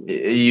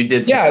you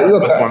did some stuff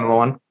with Formula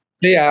One.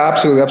 Yeah,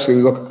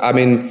 absolutely. Look, I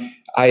mean,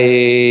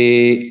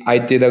 I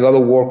did a lot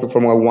of work with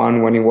Formula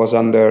One when it was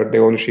under the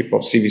ownership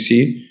of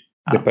CVC,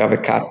 the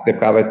private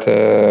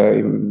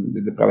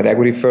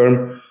equity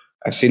firm.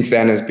 Since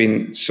then, has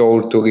been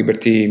sold to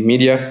Liberty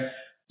Media.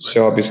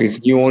 So obviously,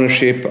 it's new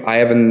ownership. I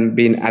haven't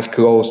been as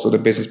close to the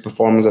business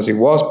performance as it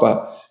was,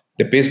 but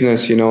the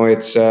business,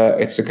 it's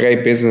a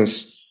great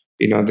business.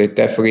 They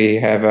definitely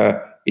have a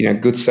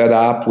good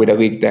setup with a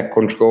league that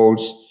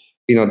controls,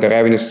 the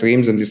revenue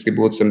streams and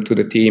distributes them to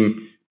the team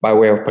by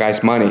way of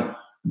prize money.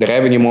 the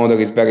revenue model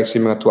is very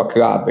similar to a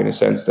club in the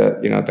sense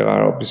that, there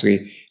are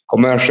obviously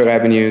commercial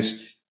revenues,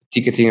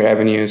 ticketing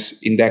revenues,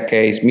 in that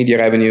case, media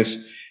revenues,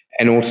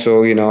 and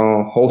also,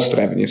 host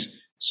revenues.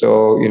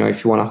 So,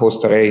 if you want to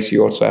host a race,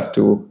 you also have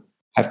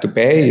to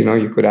pay.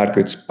 You could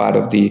argue it's part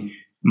of the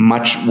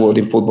what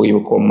in football you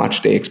would call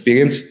match day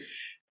experience.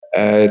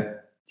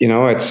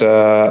 It's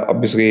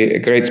obviously a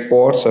great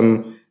sport.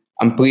 So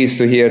I'm pleased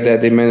to hear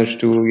that they managed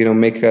to,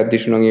 make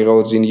additional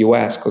inroads in the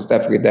US, because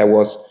definitely that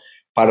was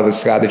part of the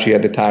strategy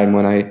at the time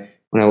when I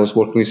was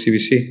working with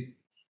CVC.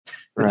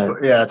 Right.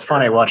 It's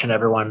funny watching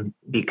everyone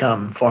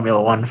become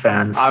Formula One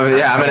fans. I'm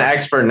an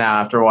expert now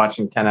after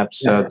watching 10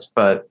 episodes. Yeah.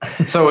 But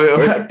so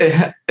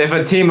if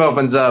a team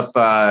opens up,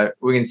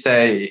 we can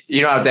say, you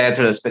don't have to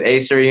answer this, but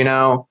Acer,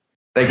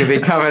 they could be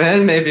coming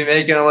in, maybe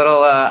making a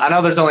little. I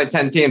know there's only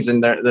 10 teams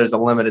and there's a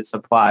limited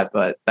supply,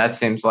 but that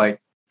seems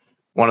like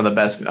one of the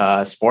best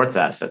sports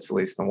assets, at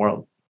least in the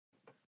world.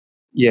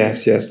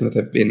 Yes, no,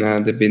 they've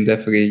been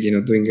definitely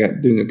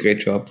doing a great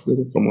job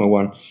with Formula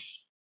One.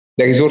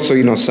 There is also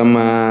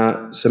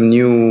some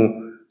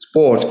new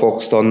sports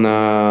focused on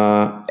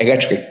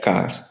electric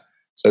cars.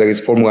 So there is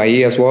Formula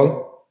E as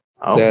well.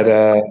 Oh. That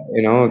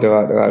there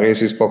are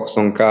races focused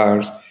on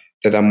cars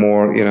that are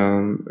more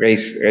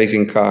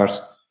racing cars,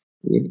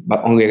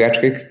 but only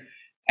electric.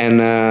 And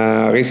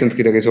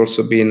recently there has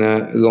also been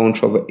a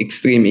launch of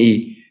Extreme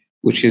E,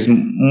 which is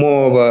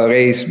more of a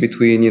race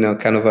between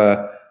kind of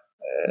a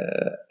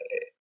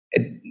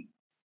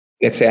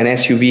let's say an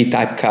SUV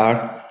type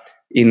car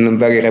in a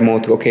very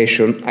remote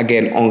location,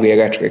 again only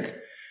electric.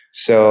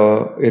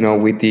 So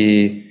with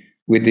the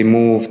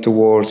move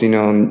towards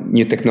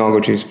new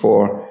technologies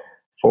for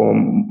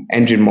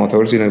engine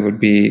motors, it would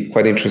be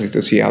quite interesting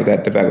to see how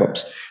that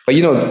develops. But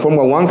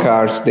Formula One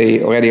cars,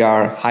 they already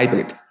are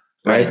hybrid,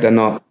 right? They're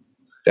not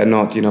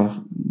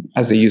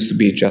as they used to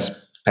be, just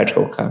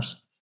petrol cars,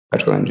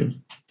 petrol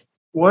engine.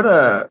 They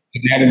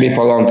haven't been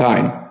for a long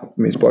time. I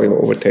mean, it's probably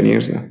over 10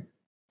 years now.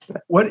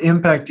 What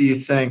impact do you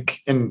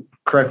think, and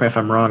correct me if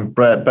I'm wrong,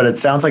 Brett, but it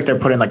sounds like they're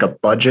putting like a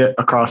budget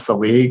across the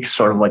league,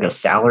 sort of like a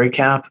salary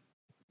cap.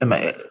 Do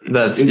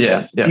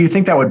you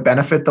think that would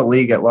benefit the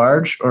league at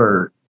large,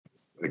 or?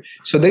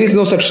 So there is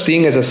no such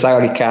thing as a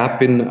salary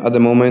cap at the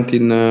moment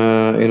in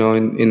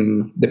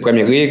the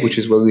Premier League, which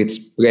is where it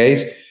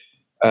plays.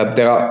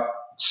 There are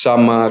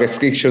some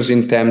restrictions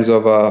in terms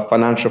of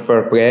financial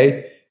fair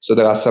play. So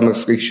there are some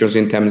restrictions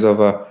in terms of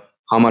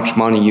how much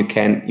money you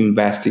can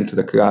invest into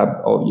the club,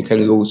 or you can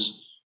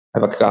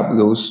have a club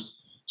lose.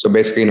 So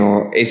basically,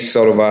 it's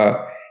sort of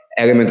a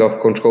element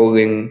of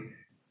controlling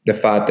the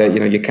fact that,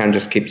 you can't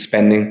just keep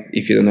spending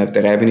if you don't have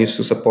the revenues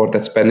to support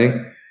that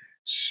spending.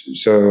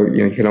 So,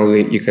 you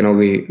can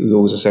only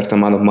lose a certain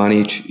amount of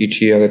money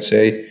each year, let's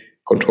say,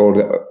 controlled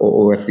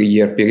over a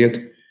 3-year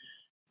period.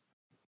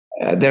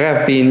 There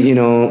have been,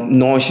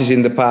 noises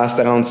in the past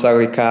around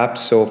salary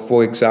caps. So,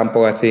 for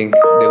example, I think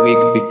the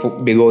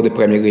league below the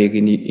Premier League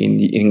in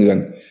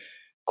England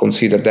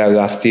considered that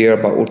last year,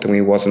 but ultimately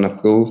wasn't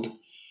approved.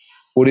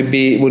 Would it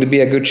be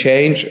a good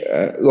change?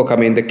 Look, I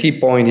mean, the key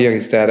point here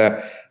is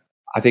that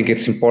I think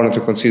it's important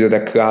to consider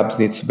that clubs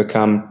need to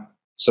become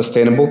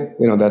sustainable.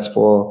 That's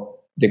for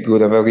the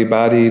good of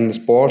everybody in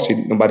sports.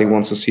 Nobody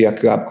wants to see a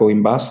club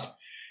going bust.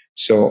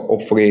 So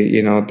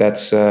hopefully,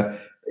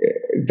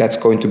 that's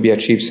going to be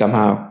achieved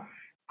somehow.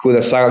 Could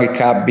a salary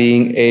cap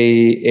being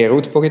a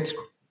route for it?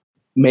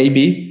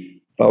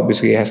 Maybe, but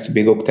obviously it has to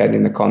be looked at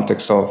in the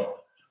context of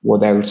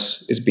what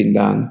else is being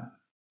done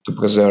to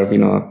preserve,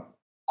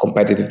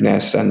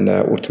 competitiveness and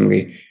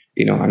ultimately,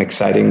 an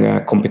exciting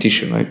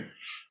competition, right?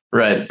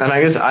 Right. And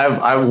I guess I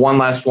have one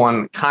last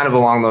one kind of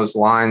along those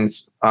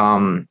lines.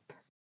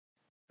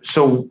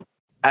 So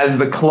as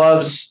the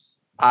clubs,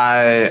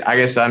 I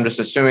guess I'm just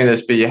assuming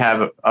this, but you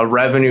have a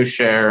revenue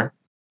share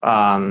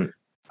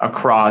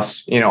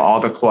across, all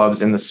the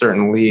clubs in the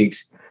certain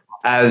leagues.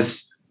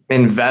 As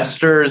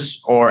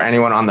investors or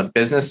anyone on the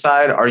business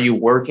side, are you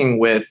working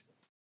with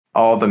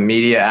all the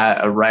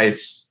media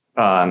rights?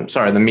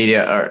 The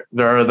media, or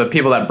there are the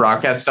people that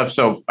broadcast stuff.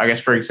 So I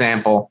guess, for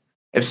example,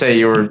 if say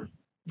you were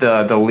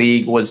the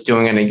league was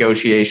doing a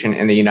negotiation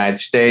in the United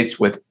States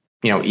with,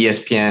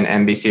 ESPN,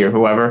 NBC, or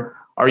whoever,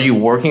 are you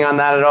working on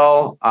that at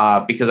all?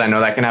 Because I know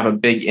that can have a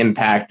big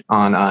impact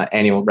on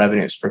annual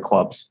revenues for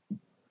clubs.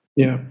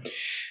 Yeah.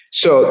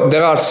 So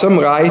there are some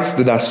rights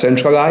that are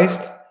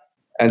centralized.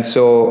 And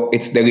so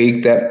it's the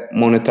league that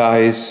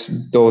monetize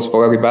those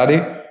for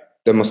everybody.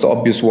 The most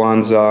obvious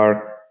ones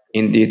are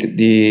indeed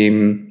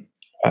the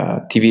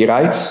TV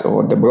rights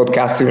or the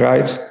broadcasting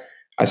rights.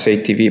 I say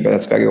TV, but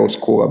that's very old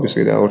school.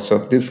 Obviously, they're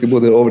also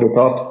distributed over the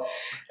top.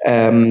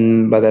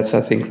 But that's,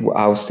 I think,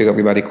 how still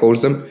everybody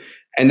calls them.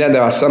 And then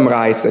there are some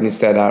rights that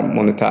instead are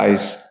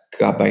monetized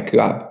club by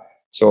club.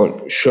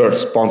 So shirt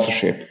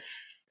sponsorship,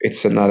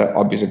 it's another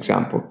obvious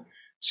example.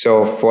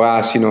 So for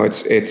us,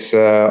 it's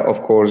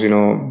of course,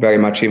 very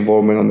much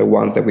involvement on the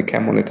ones that we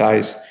can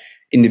monetize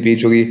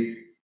individually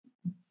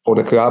for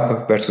the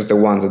club versus the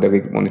ones that the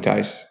league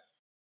monetizes.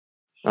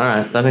 All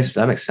right, that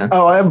makes sense.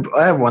 Oh,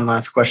 I have one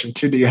last question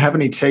too. Do you have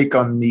any take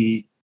on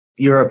the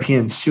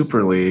European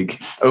Super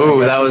League. Oh,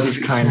 that was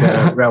kind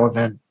of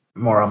relevant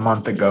more a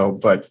month ago.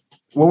 But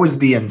what was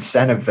the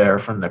incentive there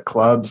from the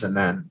clubs? And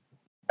then,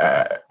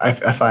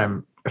 if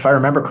I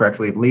remember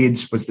correctly,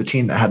 Leeds was the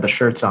team that had the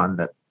shirts on.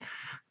 That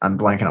I'm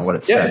blanking on what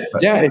it said.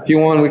 But. Yeah. If you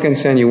want, we can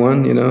send you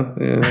one.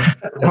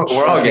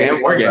 We're all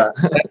game. We're game.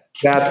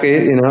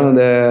 Exactly.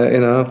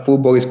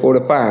 Football is for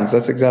the fans.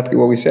 That's exactly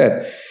what we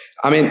said.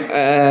 I mean,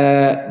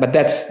 but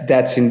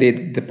that's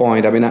indeed the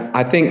point. I mean,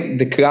 I think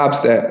the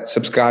clubs that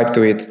subscribe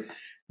to it,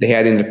 they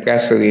had in the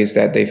press release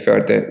that they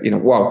felt that,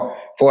 well,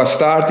 for a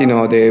start,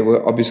 they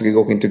were obviously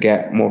looking to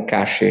get more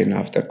cash in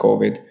after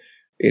COVID.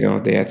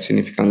 They had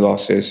significant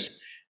losses.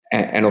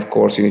 And of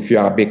course, if you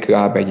are a big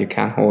club and you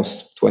can't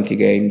host 20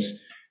 games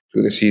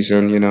through the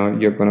season,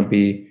 you're going to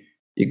be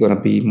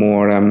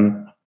more,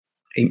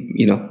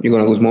 you're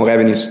going to lose more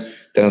revenues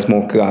than a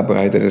small club,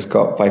 right? That has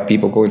got 5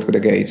 people going through the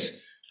gates.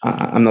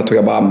 I'm not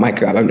talking about my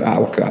club,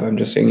 our club. I'm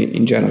just saying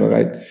in general,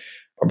 right?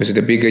 Obviously,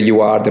 the bigger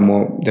you are, the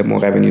more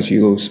revenues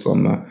you lose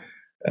from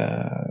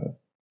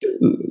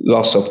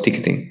loss of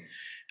ticketing.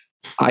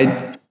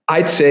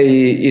 I'd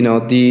say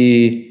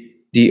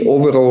the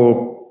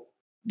overall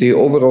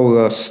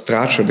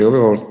structure, the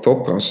overall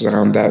thought process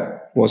around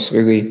that was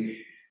really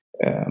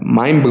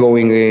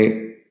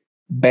mind-blowingly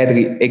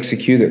badly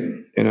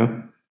executed,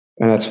 and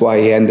that's why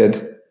it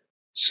ended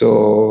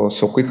so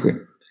quickly.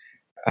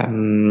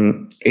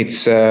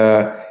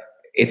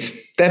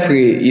 It's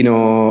definitely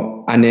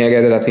an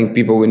area that I think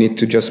people will need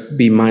to just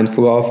be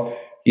mindful of.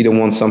 You don't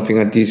want something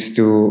like this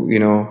to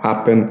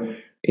happen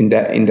in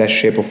that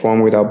shape or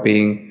form without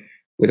being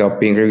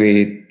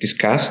really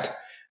discussed.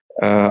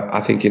 I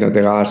think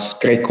there are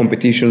great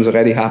competitions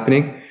already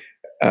happening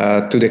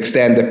to the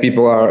extent that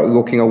people are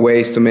looking at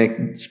ways to make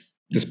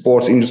the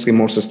sports industry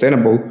more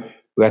sustainable.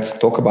 Let's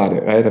talk about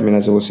it, right? I mean,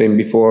 as I was saying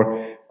before,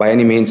 by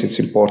any means, it's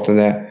important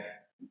that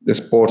the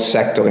sports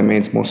sector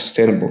remains more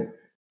sustainable.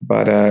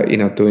 But,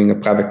 doing a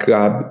private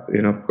club,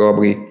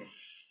 probably,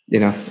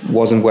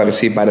 wasn't well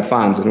received by the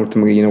fans. And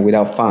ultimately,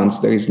 without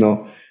fans, there is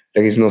no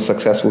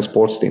successful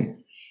sports team.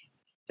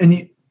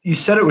 And you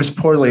said it was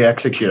poorly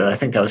executed. I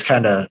think that was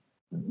kind of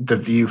the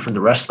view from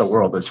the rest of the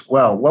world as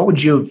well. What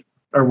do you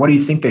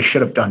think they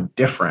should have done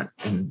different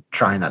in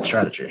trying that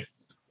strategy?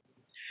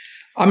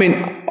 I mean,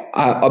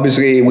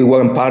 obviously we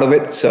weren't part of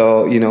it,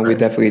 so we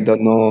definitely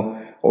don't know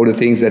all the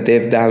things that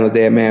they've done or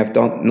they may have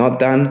not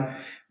done.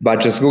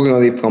 But just looking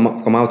at it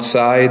from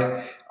outside,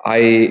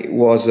 I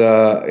was,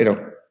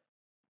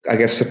 I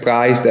guess,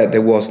 surprised that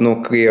there was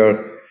no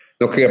clear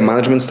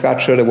management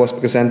structure that was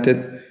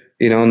presented.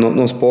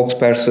 No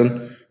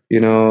spokesperson.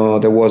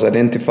 That was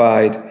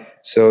identified.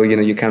 So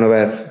you kind of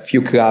have a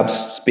few clubs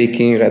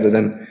speaking rather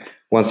than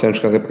one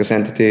central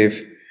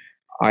representative.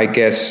 I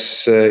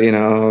guess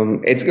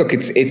it's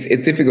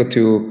difficult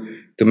to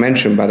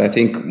mention, but I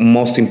think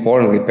most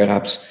importantly,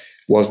 perhaps,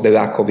 was the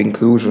lack of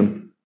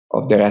inclusion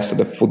of the rest of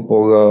the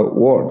football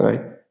world.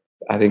 Right?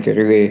 I think it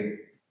really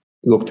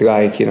looked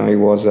like it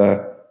was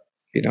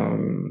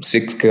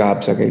 6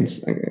 clubs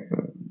against.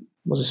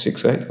 Was it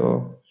 6, right?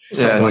 Or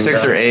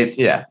 6 or 8.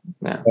 Yeah.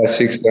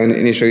 6, and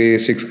initially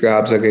 6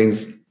 clubs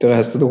against the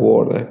rest of the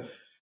world. Right?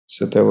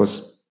 So that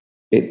was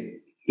it.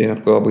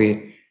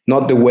 Probably.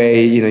 Not the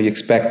way you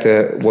expect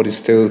what is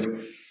still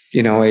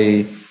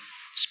a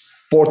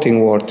sporting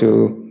world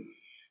to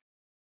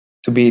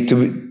be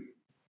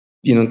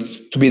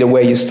the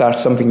way you start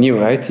something new,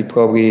 right? You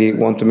probably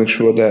want to make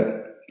sure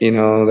that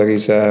there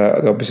is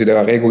obviously there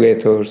are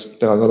regulators,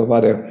 there are a lot of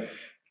other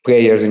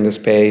players in the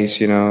space,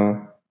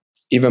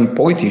 even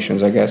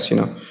politicians. I guess it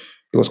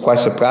was quite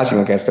surprising.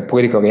 I guess the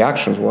political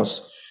reactions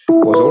was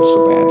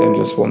also bad, and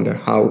just wonder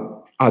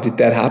how did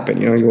that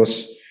happen?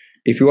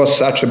 If it was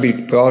such a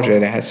big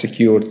project that has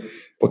secured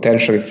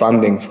potentially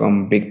funding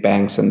from big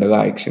banks and the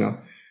likes,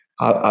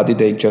 how did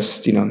they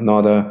just,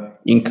 not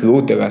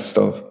include the rest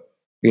of,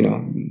 the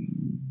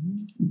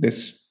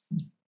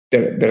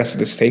rest of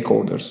the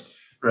stakeholders?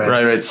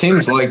 Right. It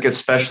seems like,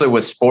 especially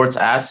with sports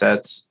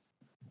assets,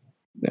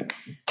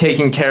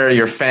 taking care of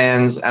your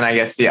fans and I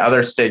guess the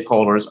other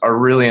stakeholders are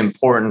really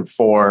important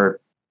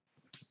for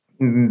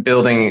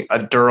building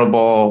a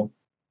durable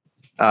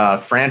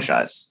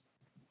franchise.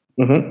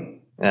 Mm-hmm.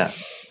 Yeah,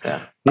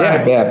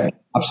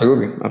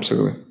 absolutely.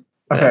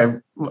 Okay,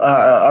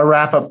 a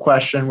wrap-up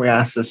question. We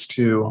ask this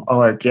to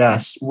all our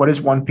guests. What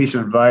is one piece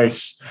of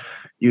advice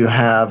you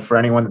have for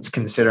anyone that's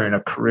considering a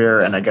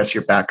career? And I guess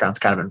your background's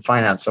kind of in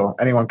finance, so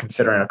anyone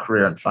considering a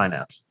career in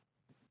finance.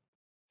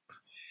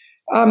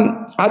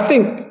 I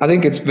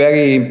think it's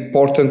very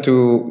important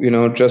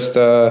to just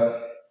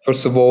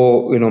first of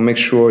all make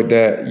sure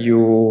that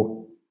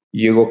you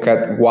look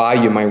at why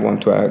you might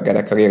want to get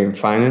a career in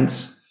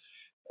finance.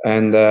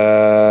 And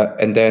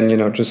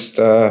then just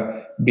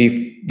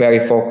be very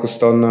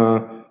focused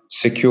on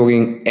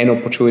securing an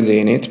opportunity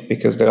in it,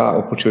 because there are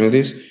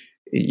opportunities.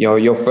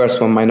 Your first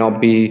one might not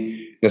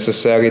be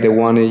necessarily the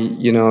one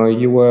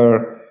you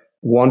were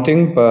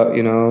wanting, but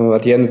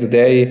at the end of the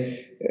day,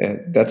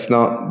 this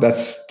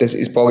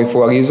is probably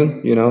for a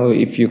reason.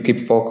 If you keep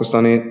focused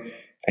on it,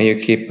 and you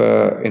keep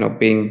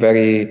being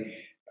very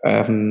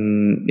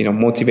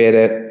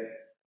motivated,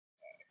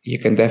 you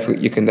can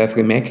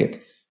definitely make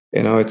it.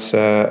 It's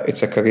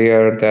a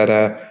career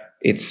that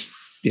it's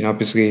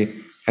obviously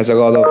has a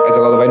lot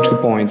of entry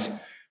points.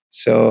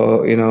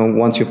 So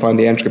once you find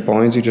the entry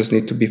points, you just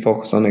need to be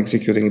focused on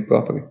executing it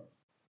properly.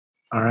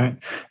 All right.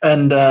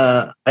 And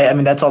I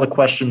mean, that's all the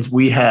questions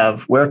we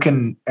have. Where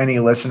can any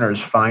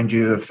listeners find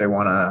you if they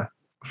want to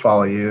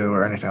follow you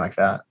or anything like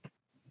that?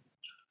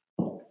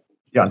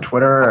 You on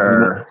Twitter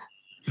or?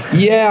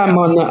 Yeah, I'm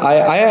on.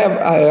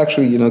 I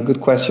actually,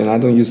 good question. I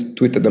don't use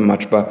Twitter that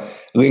much, but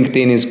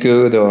LinkedIn is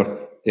good, or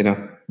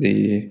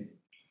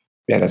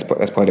that's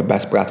probably the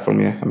best platform.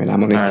 Yeah, I mean,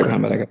 I'm on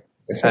Instagram, but I guess.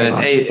 And it's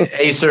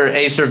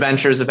Acer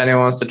Ventures. If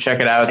anyone wants to check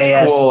it out,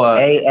 it's cool.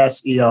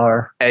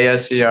 ASER.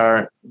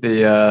 ASER.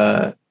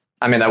 That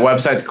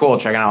website's cool.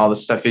 Checking out all the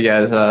stuff you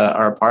guys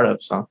are a part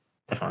of. So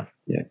definitely.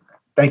 Yeah.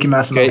 Thank you,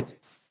 Massimo. Okay.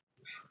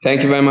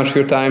 Thank you very much for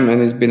your time,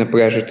 and it's been a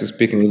pleasure to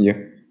speaking with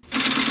you.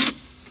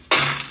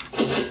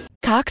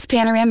 Cox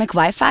Panoramic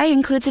Wi-Fi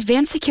includes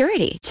advanced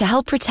security to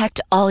help protect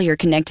all your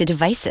connected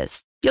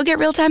devices. You'll get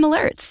real-time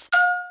alerts.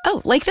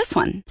 Oh, like this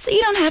one, so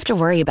you don't have to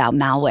worry about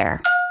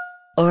malware.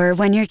 Or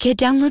when your kid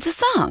downloads a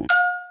song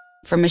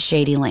from a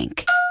shady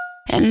link.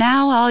 And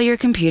now all your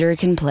computer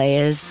can play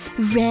is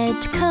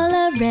red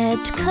color,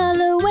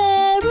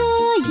 where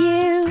are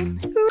you?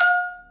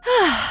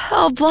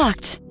 all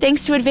blocked,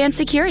 thanks to advanced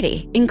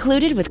security,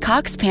 included with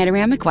Cox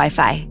Panoramic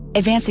Wi-Fi.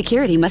 Advanced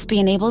security must be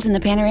enabled in the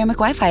Panoramic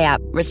Wi-Fi app.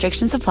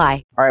 Restrictions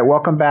apply. All right,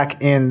 welcome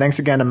back in. Thanks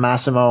again to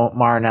Massimo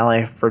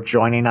Marinelli for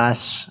joining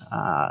us.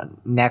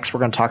 Next,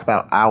 we're going to talk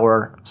about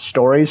our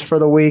stories for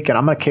the week, and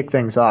I'm going to kick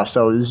things off.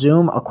 So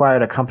Zoom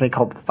acquired a company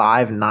called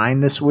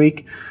Five9 this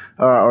week,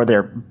 or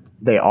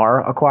they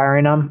are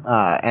acquiring them,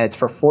 and it's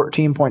for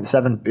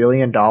 $14.7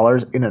 billion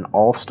in an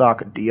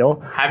all-stock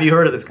deal. Have you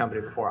heard of this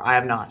company before? I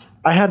have not.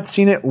 I had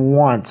seen it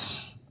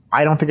once.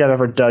 I don't think I've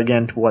ever dug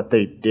into what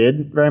they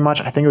did very much.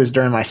 I think it was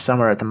during my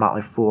summer at the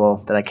Motley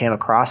Fool that I came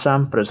across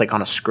them, but it was like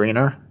on a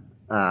screener.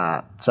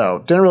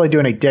 So didn't really do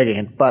any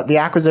digging. But the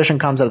acquisition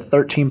comes at a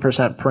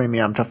 13%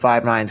 premium to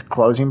Five9's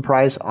closing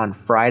price on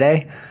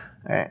Friday.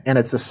 And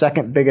it's the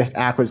second biggest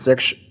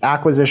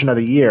acquisition of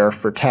the year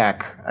for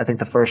tech. I think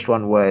the first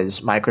one was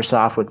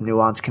Microsoft with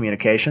Nuance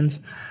Communications.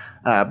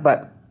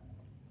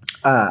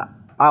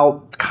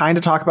 I'll kind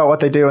of talk about what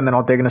they do, and then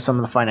I'll dig into some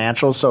of the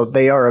financials. So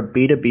they are a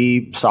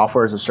B2B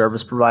software as a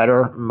service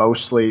provider,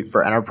 mostly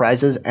for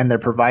enterprises, and they're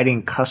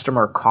providing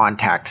customer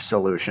contact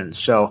solutions.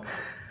 So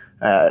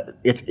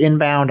it's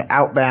inbound,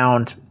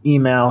 outbound,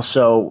 email.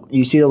 So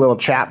you see the little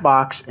chat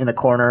box in the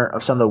corner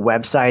of some of the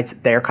websites.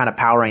 They're kind of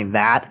powering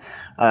that.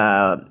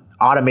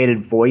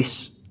 Automated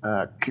voice,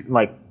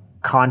 like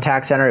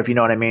contact center, if you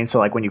know what I mean. So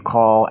like when you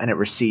call and it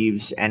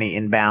receives any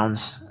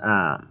inbounds,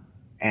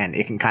 and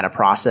it can kind of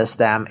process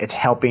them. It's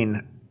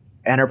helping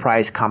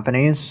enterprise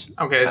companies.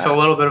 Okay, so a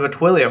little bit of a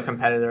Twilio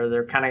competitor.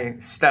 They're kind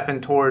of stepping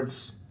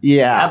towards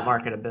that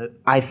market a bit.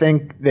 I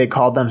think they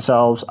called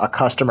themselves a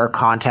customer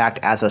contact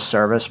as a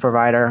service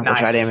provider,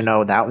 which I didn't even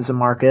know that was a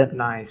market.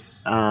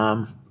 Nice.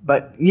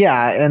 But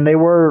yeah, and they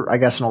were, I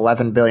guess, an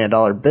 $11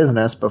 billion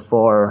business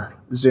before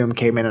Zoom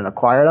came in and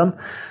acquired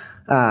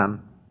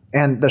them.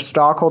 And the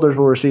stockholders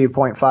will receive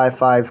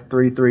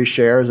 0.5533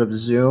 shares of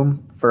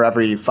Zoom for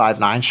every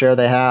Five9 share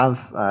they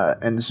have.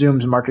 And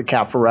Zoom's market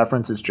cap, for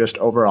reference, is just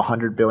over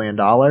 $100 billion.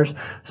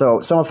 So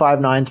some of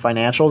Five9's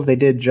financials, they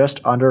did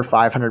just under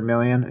 $500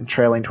 million in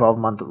trailing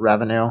 12-month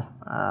revenue.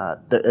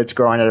 It's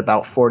growing at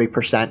about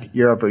 40%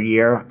 year over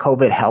year.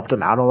 COVID helped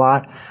them out a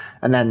lot.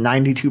 And then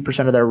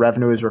 92% of their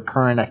revenue is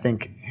recurring. I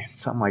think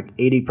something like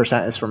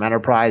 80% is from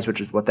enterprise,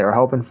 which is what they were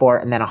hoping for.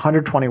 And then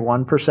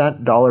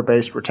 121%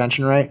 dollar-based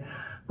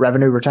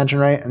revenue retention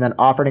rate, and then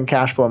operating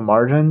cash flow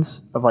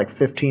margins of like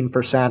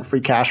 15%.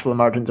 Free cash flow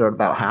margins are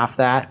about half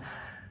that.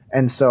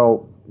 And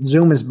so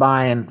Zoom is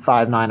buying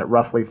Five9 at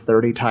roughly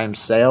 30 times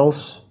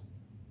sales.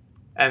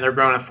 And they're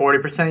growing at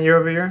 40% year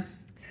over year?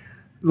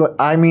 Look,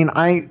 I mean,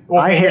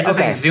 here's the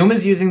thing. Zoom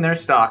is using their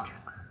stock,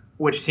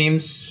 which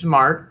seems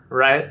smart,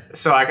 right?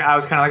 So I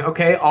was kind of like,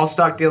 okay, all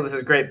stock deal, this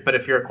is great. But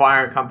if you're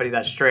acquiring a company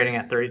that's trading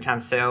at 30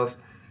 times sales,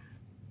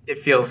 it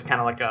feels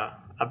kind of like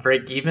a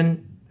break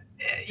even.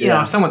 You know,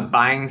 if someone's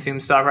buying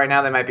Zoom stock right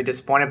now, they might be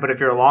disappointed. But if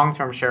you're a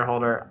long-term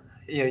shareholder,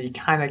 you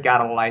kind of got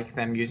to like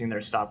them using their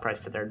stock price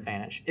to their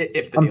advantage.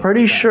 I'm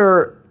pretty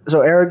sure.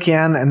 So Eric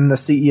Yan and the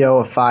CEO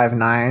of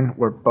Five9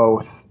 were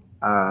both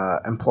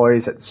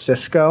employees at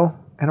Cisco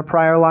in a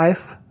prior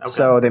life. Okay.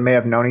 So they may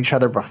have known each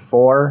other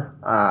before.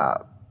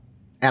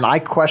 And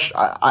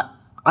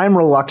I'm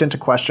reluctant to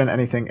question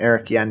anything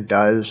Eric Yan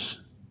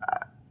does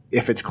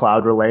if it's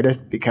cloud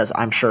related, because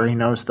I'm sure he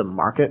knows the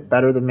market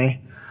better than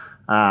me.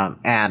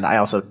 And I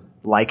also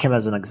like him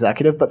as an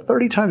executive, but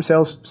 30 times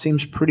sales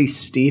seems pretty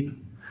steep.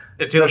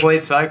 It feels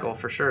late cycle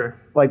for sure.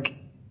 Like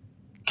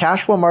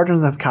cash flow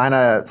margins have kind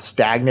of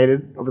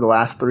stagnated over the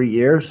last 3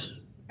 years,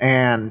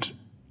 and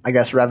I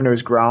guess revenue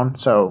has grown.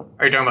 So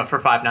are you talking about for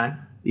Five9?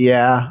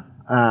 Yeah.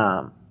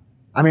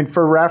 I mean,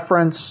 for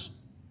reference,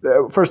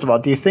 First of all,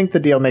 do you think the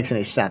deal makes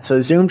any sense?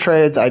 So Zoom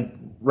trades, I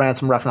ran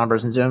some rough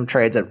numbers, and Zoom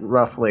trades at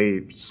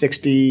roughly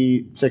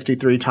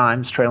 63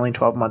 times trailing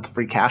 12-month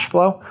free cash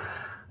flow.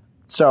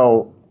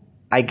 So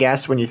I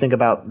guess when you think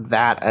about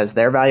that as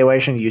their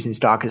valuation, using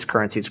stock as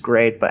currency is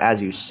great, but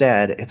as you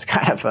said, it's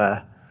kind of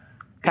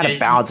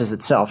balances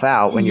itself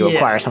out when you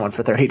acquire someone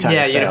for 30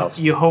 times sales.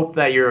 You hope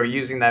that you're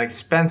using that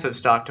expensive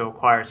stock to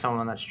acquire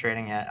someone that's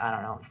trading at, I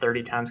don't know,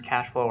 30 times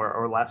cash flow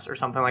or less or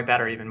something like that,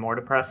 or even more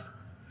depressed.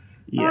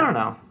 Yeah. I don't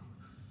know.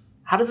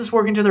 How does this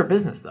work into their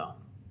business, though?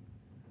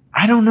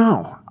 I don't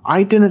know.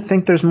 I didn't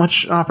think there's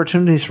much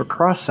opportunities for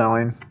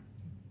cross-selling.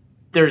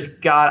 There's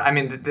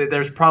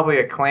probably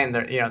a claim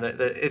that,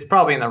 it's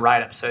probably in the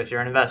write-up. So if you're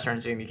an investor in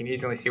Zoom, you can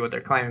easily see what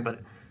they're claiming. But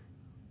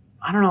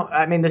I don't know.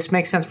 I mean, this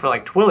makes sense for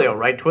like Twilio,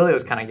 right?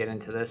 Twilio's kind of get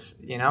into this,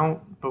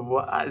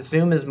 but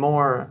Zoom is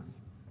more,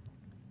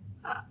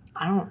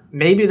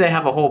 maybe they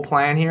have a whole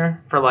plan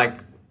here for like,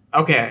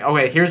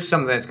 okay, here's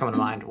something that's coming to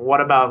mind. What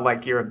about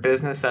like you're a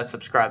business that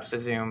subscribes to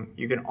Zoom?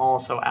 You can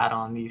also add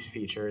on these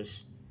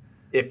features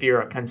if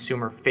you're a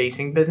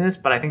consumer-facing business,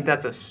 but I think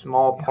that's a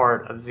small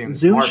part of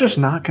Zoom's market. Just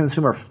not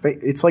consumer.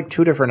 It's like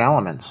two different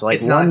elements. Like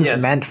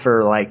one's meant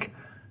for like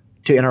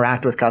to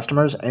interact with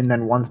customers, and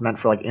then one's meant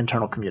for like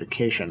internal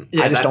communication.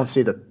 Yeah, I just don't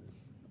see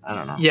I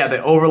don't know. Yeah,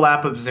 the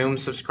overlap of Zoom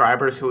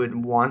subscribers who would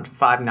want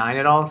Five9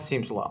 at all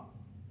seems low.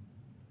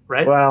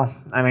 Right? Well,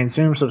 I mean,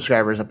 Zoom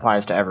subscribers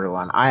applies to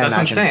everyone. That's what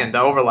I'm saying. The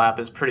overlap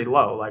is pretty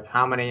low. Like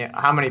how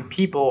many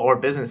people or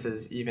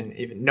businesses even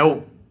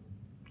know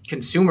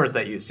consumers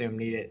that use Zoom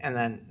need it, and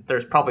then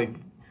there's probably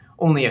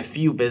only a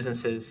few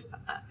businesses.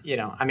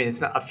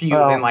 It's not a few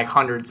in like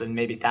hundreds and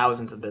maybe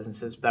thousands of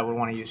businesses that would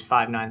want to use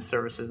Five9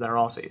 services that are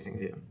also using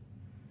Zoom.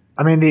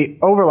 I mean, the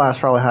overlap's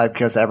probably high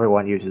because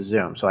everyone uses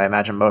Zoom, so I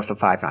imagine most of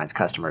Five9's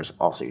customers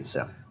also use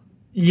Zoom.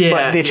 Yeah,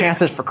 but the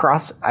chances for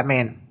cross, I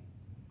mean.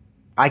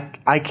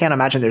 I can't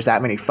imagine there's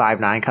that many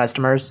Five9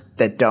 customers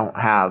that don't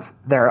have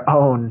their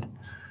own,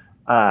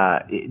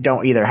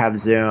 don't either have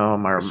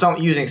Zoom or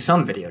using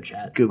some video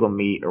chat, Google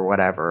Meet or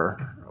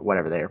whatever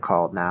they are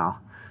called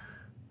now.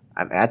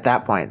 At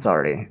that point, it's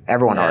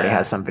everyone already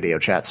has some video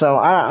chat. So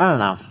I don't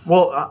know.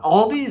 Well,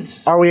 all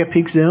these are we at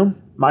peak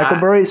Zoom? Michael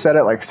Burry said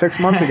it like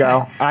 6 months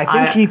ago. And I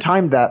think he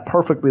timed that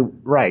perfectly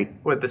right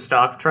with the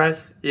stock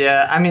price.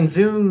 Yeah, I mean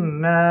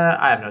Zoom.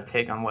 I have no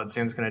take on what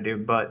Zoom's going to do,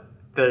 but.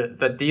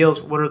 The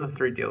deals, what are the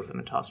three deals that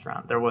have been tossed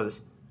around? There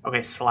was,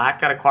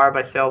 Slack got acquired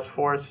by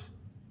Salesforce.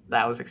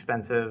 That was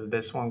expensive.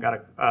 This one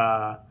got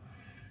what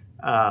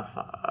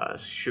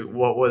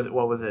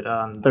was it?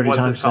 30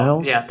 times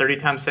sales? Yeah, 30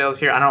 times sales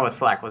here. I don't know what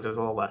Slack was. It was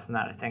a little less than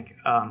that, I think.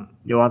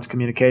 Nuance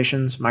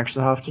Communications,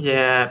 Microsoft?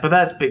 Yeah, but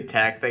that's big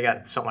tech. They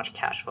got so much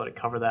cash flow to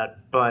cover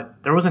that.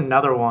 But there was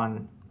another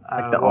one.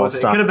 Like the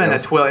all-stock It could have been a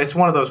Twilio. It's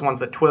one of those ones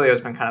that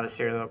Twilio's been kind of a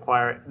serial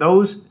acquirer.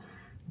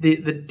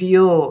 The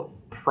deal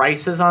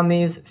prices on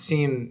these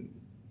seem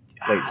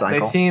late cycle. They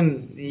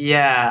seem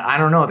I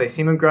don't know. They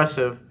seem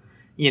aggressive.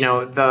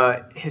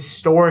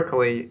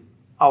 Historically,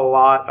 a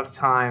lot of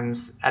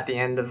times at the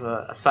end of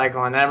a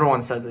cycle, and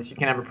everyone says this, you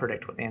can never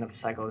predict what the end of a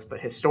cycle is,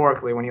 but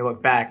historically, when you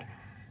look back,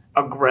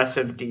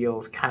 aggressive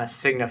deals kind of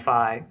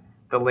signify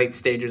the late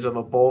stages of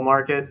a bull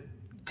market.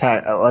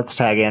 Let's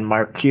tag in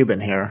Mark Cuban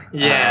here.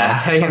 Yeah,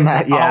 tag in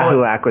that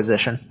Yahoo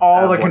acquisition.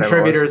 All the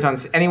contributors on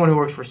anyone who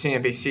works for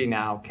CNBC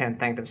now can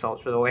thank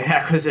themselves for the late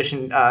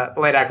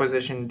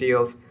acquisition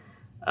deals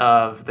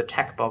of the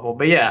tech bubble.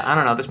 But yeah, I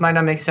don't know. This might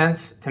not make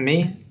sense to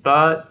me,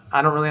 but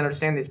I don't really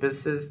understand these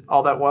businesses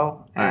all that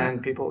well,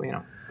 and people,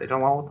 they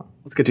don't well with them.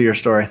 Let's get to your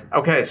story.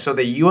 Okay, so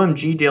the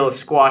UMG deal is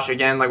squashed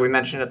again, like we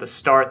mentioned at the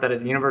start. That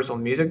is Universal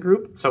Music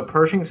Group. So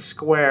Pershing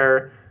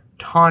Square,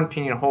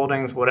 Tontine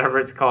Holdings, whatever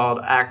it's called,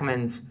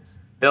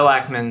 Bill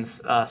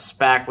Ackman's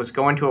SPAC was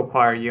going to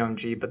acquire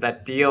UMG, but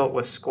that deal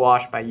was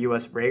squashed by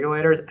U.S.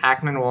 regulators.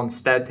 Ackman will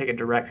instead take a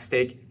direct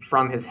stake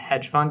from his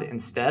hedge fund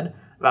instead,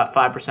 about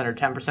 5% or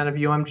 10% of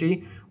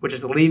UMG, which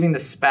is leaving the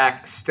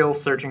SPAC still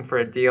searching for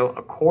a deal.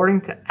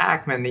 According to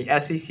Ackman, the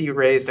SEC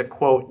raised a,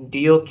 quote,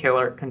 deal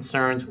killer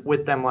concerns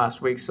with them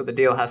last week, so the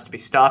deal has to be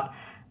stopped.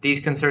 These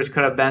concerns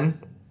could have been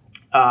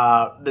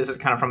this is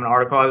kind of from an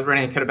article I was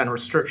reading. It could have been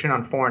restriction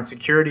on foreign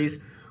securities,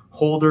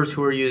 holders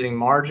who are using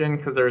margin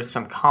because there's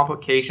some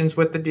complications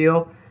with the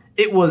deal.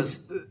 It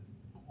was,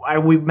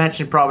 we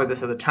mentioned probably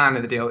this at the time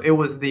of the deal, it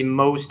was the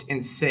most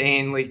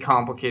insanely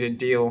complicated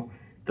deal.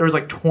 There was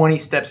like 20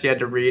 steps you had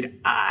to read.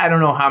 I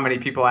don't know how many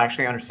people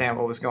actually understand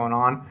what was going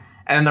on.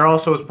 And then there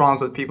also was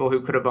problems with people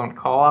who could have owned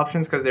call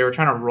options because they were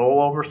trying to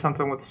roll over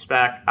something with the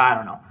SPAC. I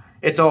don't know.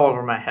 It's all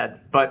over my head.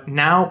 But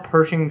now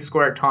Pershing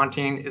Square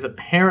Tontine is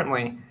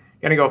apparently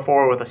going to go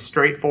forward with a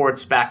straightforward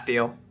SPAC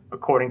deal,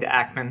 according to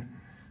Ackman.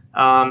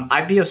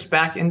 IPO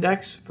SPAC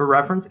index, for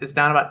reference, is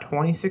down about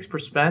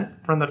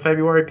 26% from the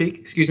February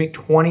peak.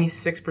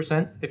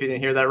 26%, if you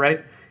didn't hear that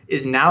right.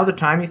 Is now the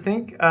time, you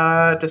think,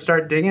 to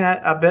start digging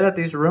a bit at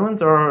these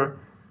ruins, or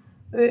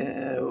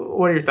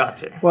what are your thoughts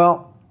here?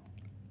 Well,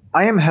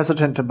 I am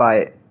hesitant to buy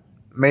it.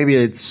 Maybe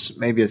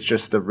it's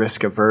just the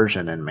risk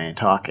aversion in me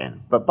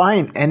talking, but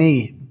buying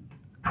any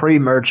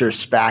pre-merger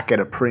SPAC at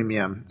a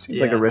premium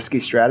seems like a risky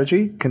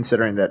strategy,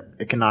 considering that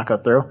it cannot go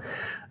through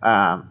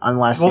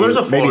unless there's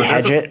a floor. maybe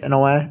hedge it in a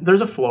way.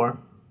 There's a floor.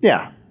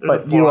 Yeah,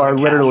 There's but you are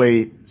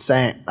literally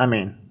saying, I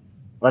mean,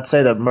 let's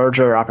say the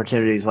merger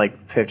opportunity is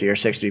like 50 or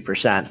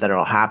 60% that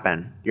it'll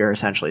happen. You're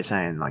essentially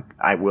saying, like,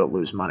 I will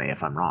lose money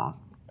if I'm wrong.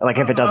 Like,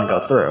 if it doesn't go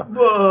through.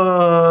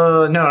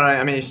 No,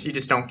 I mean, you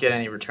just don't get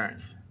any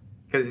returns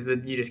because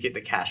you just get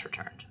the cash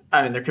returned.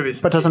 I mean, there could be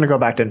some. But doesn't it go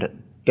back down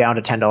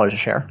to $10 a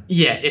share?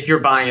 Yeah, if you're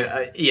buying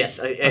it, yes.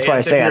 That's why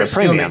I say at a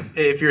premium.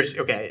 If you're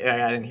okay,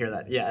 I didn't hear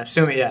that. Yeah,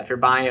 if you're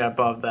buying it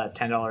above that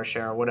 $10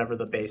 share or whatever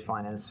the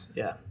baseline is,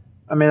 yeah.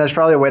 I mean, there's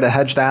probably a way to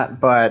hedge that,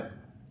 but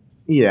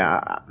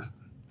yeah,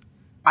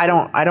 I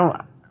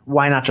don't.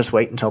 Why not just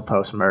wait until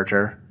post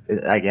merger?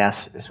 I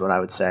guess is what I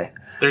would say.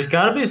 There's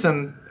got to be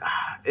some.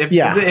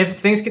 If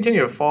things continue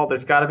to fall,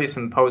 there's got to be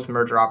some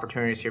post-merger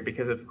opportunities here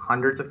because if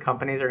hundreds of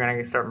companies are going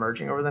to start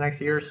merging over the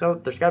next year or so,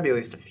 there's got to be at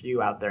least a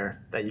few out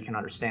there that you can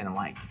understand and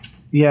like.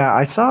 Yeah,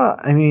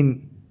 I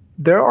mean,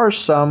 there are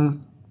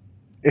some,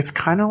 it's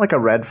kind of like a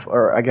red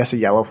or I guess a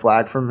yellow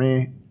flag for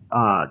me,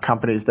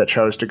 companies that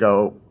chose to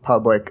go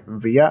public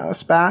via a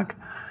SPAC.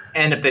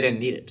 And if they didn't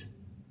need it.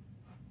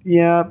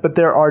 Yeah, but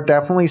there are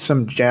definitely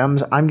some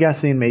gems. I'm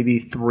guessing maybe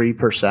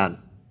 3%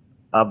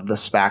 of the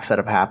SPACs that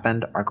have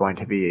happened are going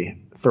to be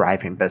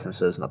thriving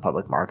businesses in the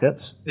public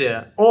markets.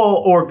 Yeah.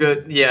 Or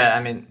good. Yeah.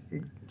 I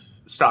mean,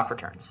 stock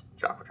returns.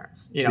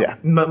 You know,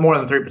 more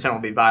than 3%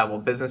 will be viable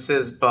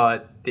businesses,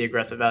 but the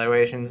aggressive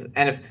valuations.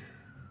 And if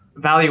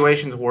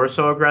valuations were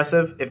so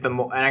aggressive,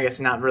 and I guess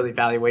not really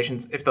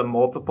valuations, if the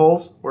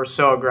multiples were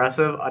so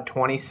aggressive, a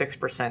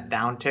 26%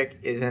 downtick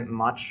isn't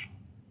much,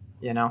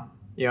 you know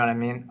what I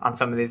mean? On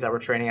some of these that were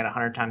trading at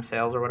 100 times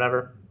sales or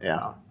whatever. Yeah.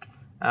 So,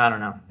 I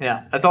don't know.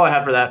 Yeah, that's all I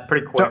have for that.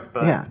 Pretty quick.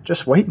 But yeah,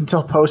 just wait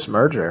until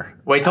post-merger.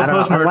 Wait till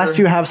post-merger. Unless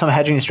you have some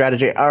hedging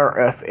strategy,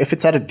 or if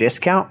it's at a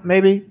discount,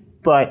 maybe.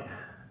 But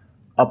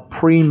a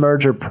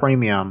pre-merger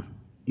premium,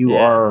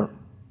 you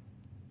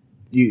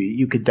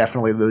could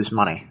definitely lose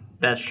money.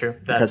 That's true.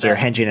 Because you're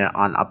hinging it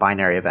on a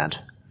binary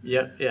event.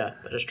 Yep. Yeah,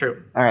 that is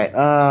true. All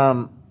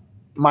right.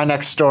 My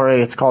next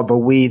story, it's called The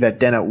We That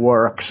Didn't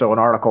Work. So an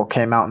article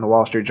came out in the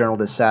Wall Street Journal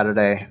this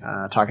Saturday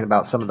talking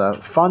about some of the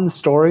fun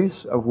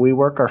stories of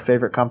WeWork, our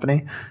favorite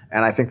company.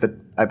 And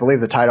I believe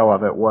the title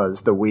of it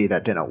was The We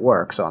That Didn't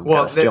Work. So I'm kind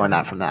of stealing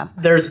that from them.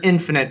 There's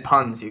infinite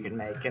puns you can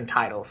make in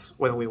titles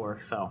with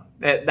WeWork. So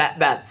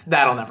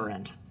that'll never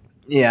end.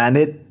 Yeah,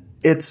 and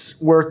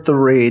it's worth the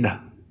read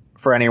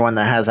for anyone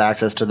that has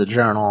access to the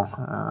Journal.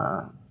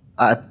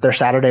 Their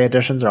Saturday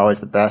editions are always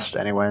the best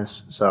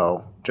anyways.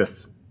 So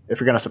just... if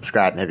you're going to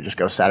subscribe, maybe just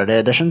go Saturday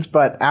editions.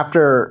 But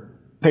after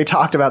they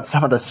talked about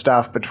some of the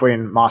stuff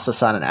between Masa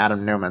Son and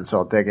Adam Neumann, so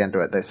I'll dig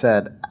into it. They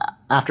said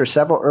after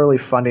several early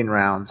funding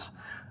rounds,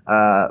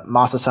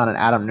 Masa Son and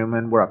Adam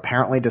Neumann were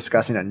apparently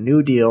discussing a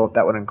new deal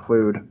that would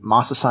include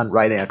Masa Son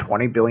writing a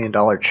 $20 billion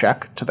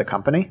check to the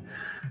company.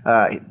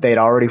 They'd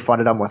already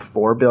funded them with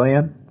 $4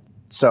 billion.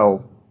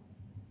 So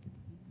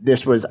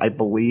this was, I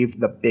believe,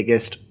 the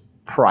biggest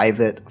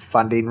private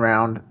funding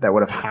round that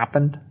would have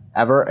happened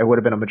ever. It would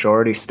have been a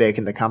majority stake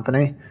in the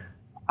company,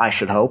 I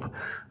should hope.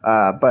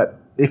 But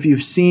if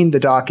you've seen the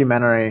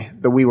documentary,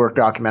 the WeWork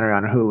documentary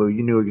on Hulu,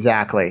 you knew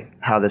exactly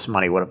how this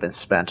money would have been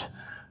spent.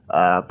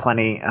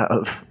 Plenty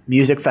of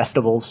music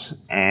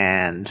festivals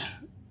and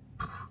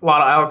a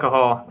lot of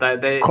alcohol.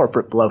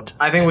 Corporate bloat.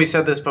 I think we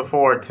said this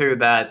before too,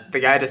 that the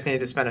guy just needed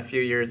to spend a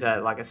few years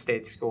at like a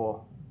state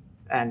school,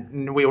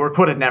 and WeWork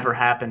would have never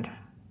happened.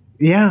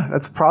 Yeah,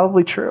 that's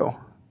probably true.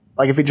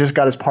 Like if he just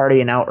got his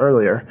partying out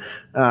earlier.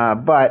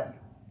 But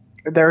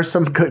there's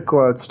some good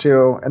quotes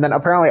too. And then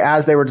apparently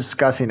as they were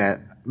discussing it,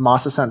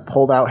 Masa Son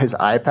pulled out his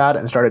iPad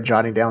and started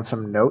jotting down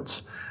some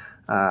notes.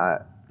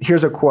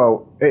 Here's a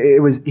quote. He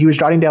was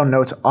jotting down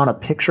notes on a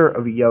picture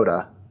of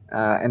Yoda.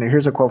 And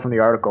here's a quote from the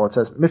article. It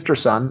says, Mr.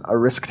 Son, a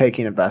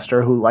risk-taking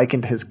investor who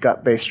likened his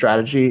gut-based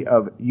strategy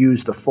of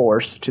use the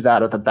Force to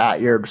that of the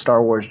bat-eared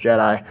Star Wars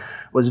Jedi,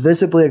 was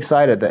visibly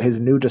excited that his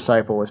new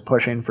disciple was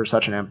pushing for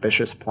such an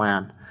ambitious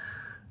plan.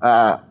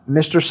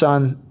 Mr.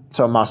 Son,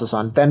 so Masa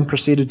Son, then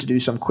proceeded to do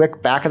some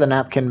quick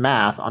back-of-the-napkin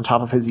math on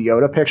top of his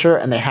Yoda picture,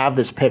 and they have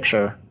this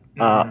picture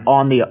in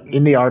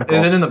the article.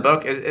 Is it in the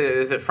book?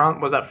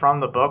 Was that from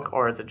the book,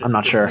 or is it just? I'm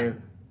not sure.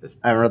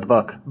 I haven't read the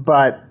book,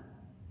 but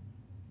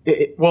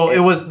it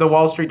was the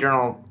Wall Street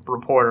Journal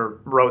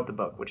reporter wrote the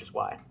book, which is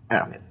why.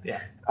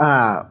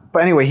 Yeah.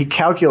 But anyway, he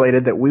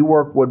calculated that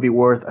WeWork would be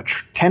worth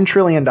 $10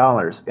 trillion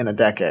in a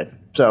decade.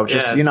 So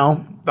just,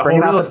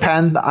 bringing out the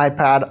pen, the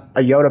iPad, a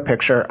Yoda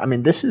picture. I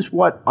mean, this is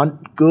what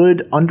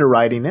good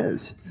underwriting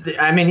is.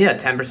 I mean,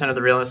 10% of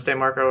the real estate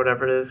market or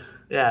whatever it is.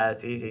 Yeah,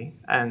 it's easy.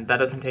 And that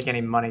doesn't take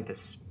any money to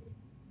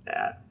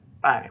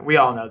we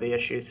all know the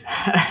issues.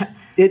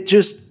 It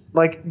just,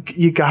 like,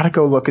 you got to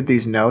go look at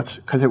these notes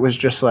because it was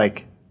just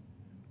like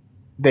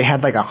they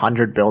had like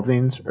 100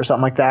 buildings or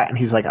something like that. And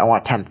he's like, I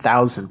want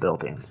 10,000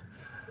 buildings.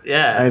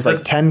 Yeah. And he's like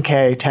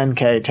 10K,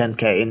 10K,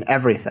 10K in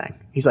everything.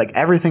 He's like,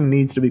 everything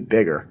needs to be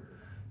bigger.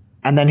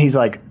 And then he's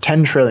like,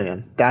 10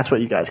 trillion. That's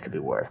what you guys could be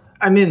worth.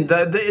 I mean,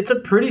 it's a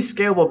pretty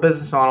scalable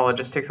business model. It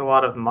just takes a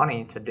lot of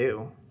money to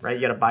do, right?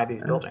 You got to buy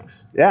these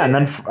buildings. Yeah, and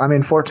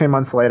then 14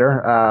 months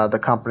later, the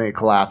company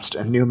collapsed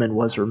and Newman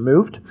was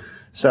removed.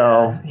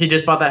 So he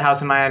just bought that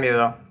house in Miami,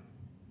 though.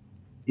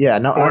 Yeah,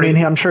 no, I mean,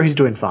 I'm sure he's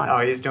doing fine. Oh,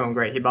 he's doing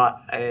great. He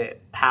bought a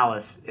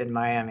palace in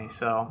Miami,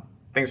 so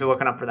things are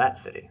looking up for that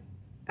city.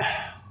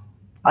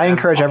 I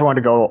encourage everyone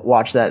to go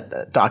watch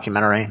that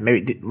documentary.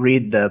 Maybe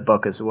read the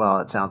book as well,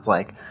 it sounds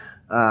like.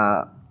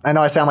 I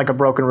know I sound like a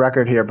broken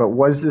record here, but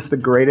was this the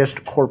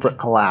greatest corporate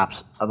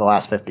collapse of the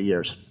last 50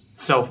 years?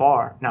 So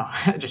far. No,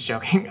 just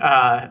joking.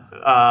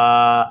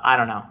 I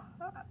don't know.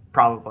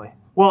 Probably.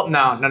 Well,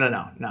 no.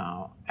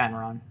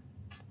 Enron.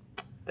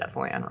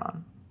 Definitely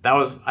Enron.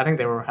 I think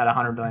they had a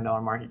 $100 billion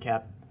market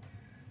cap.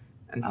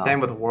 And same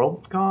with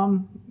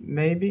WorldCom,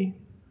 maybe.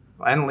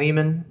 And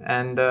Lehman.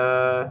 And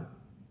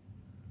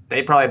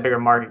they probably had bigger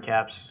market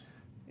caps.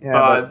 Yeah,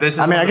 but this is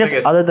I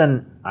guess other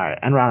than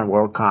Enron and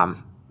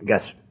WorldCom, I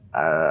guess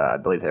I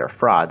believe they were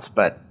frauds,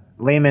 but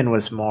Lehman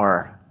was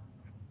more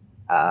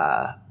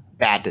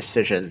bad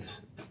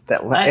decisions.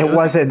 It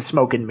wasn't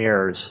smoke and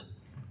mirrors.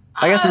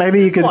 I guess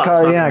maybe you could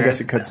call it. Yeah, I guess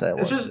you could say it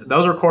was. It's just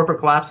those are corporate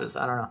collapses.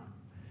 I don't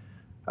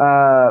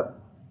know.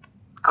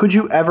 Could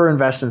you ever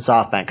invest in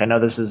SoftBank? I know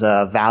this is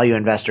a value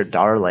investor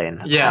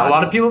darling. Yeah, a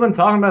lot of people have been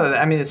talking about it.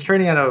 I mean, it's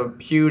trading at a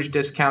huge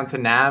discount to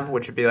NAV,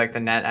 which would be like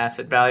the net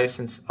asset value,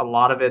 since a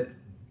lot of it,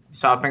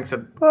 SoftBank's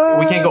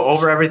we can't go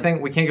over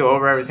everything. We can't go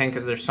over everything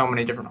because there's so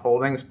many different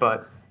holdings.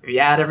 But if you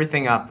add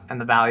everything up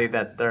and the value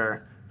that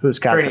they're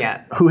trading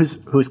at,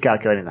 who's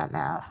calculating that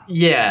NAV?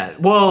 Yeah,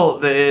 well,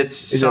 it's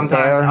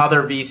sometimes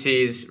other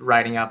VCs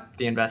writing up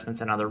the investments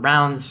in other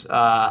rounds.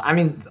 I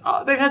mean,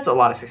 they've had a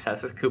lot of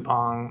successes.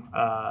 Coupang,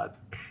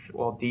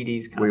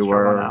 DD's kind of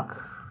struggle now.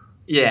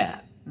 Yeah.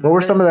 What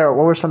were some of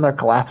their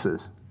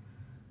collapses?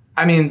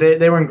 I mean,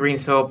 they were in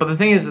Greensill, but the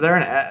thing is, they're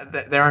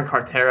in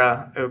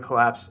Cartera. It would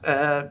collapse.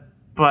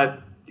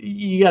 But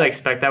you got to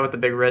expect that with the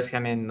big risk. I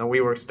mean, the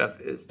WeWork stuff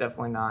is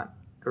definitely not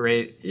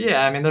great.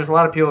 Yeah, I mean, there's a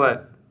lot of people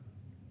that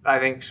I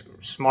think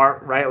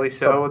smart, rightly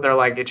so. They're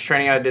like, it's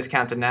trading at a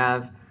discount to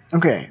NAV.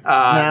 Okay.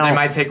 Now, they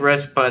might take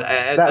risks, but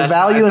that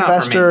value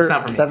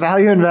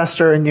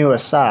investor in you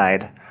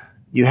aside,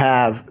 you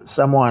have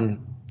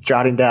someone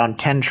jotting down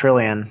 10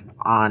 trillion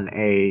on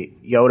a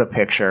Yoda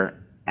picture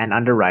and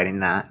underwriting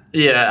that.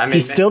 Yeah, I mean,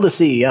 he's still the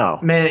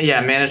CEO.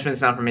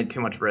 Management's not for me too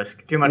much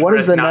risk. What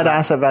is the net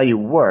asset value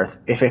worth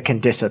if it can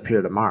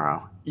disappear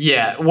tomorrow?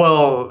 Yeah,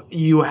 well,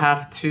 you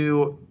have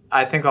to.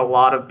 I think a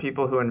lot of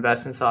people who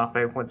invest in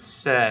SoftBank would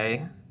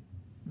say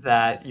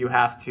that you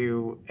have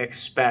to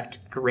expect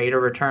greater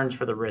returns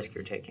for the risk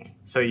you're taking.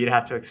 So you'd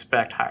have to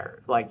expect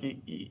higher, like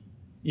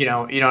you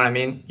know what I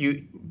mean.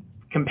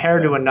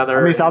 Compared to another, I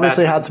mean, he's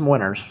obviously had some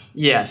winners.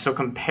 Yeah, so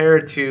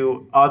compared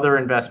to other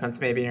investments,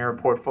 maybe in your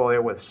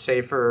portfolio with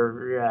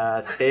safer,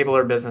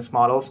 stabler business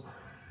models,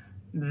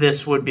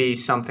 this would be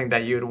something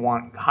that you'd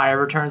want higher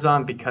returns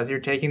on because you're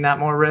taking that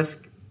more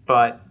risk.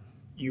 But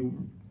I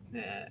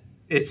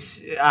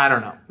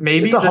don't know.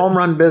 Maybe it's a home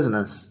run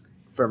business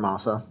for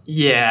Masa.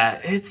 Yeah,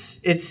 it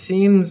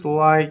seems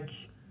like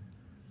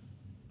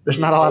there's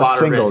not a lot of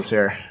singles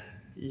here.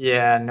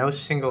 Yeah, no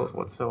singles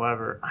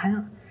whatsoever.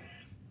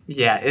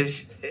 Yeah,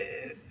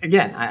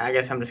 again, I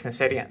guess I'm just going to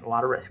say it again. A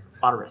lot of risk.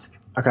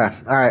 Okay.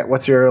 All right.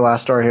 What's your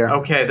last story here?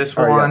 Okay, this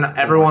one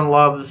everyone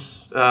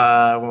loves.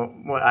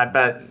 I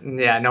bet,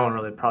 no one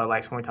really probably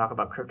likes when we talk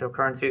about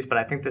cryptocurrencies, but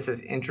I think this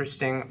is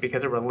interesting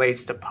because it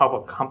relates to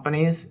public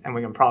companies, and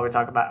we can probably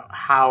talk about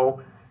how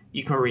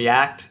you can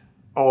react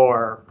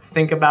or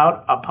think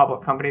about a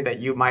public company that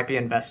you might be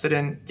invested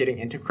in getting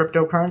into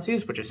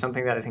cryptocurrencies, which is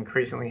something that is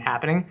increasingly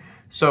happening.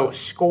 So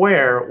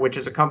Square, which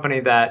is a company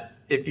that,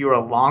 if you're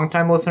a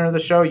long-time listener to the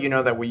show, you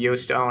know that we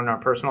used to own our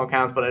personal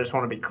accounts, but I just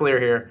want to be clear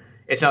here.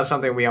 It's not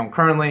something we own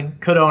currently,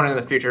 could own in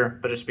the future,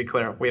 but just to be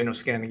clear, we have no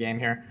skin in the game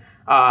here.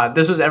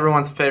 This was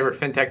everyone's favorite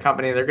fintech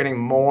company. They're getting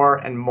more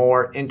and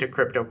more into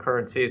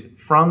cryptocurrencies.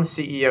 From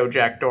CEO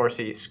Jack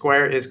Dorsey,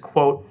 Square is,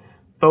 quote,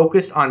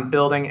 focused on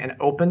building an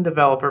open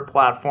developer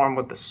platform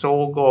with the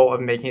sole goal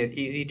of making it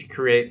easy to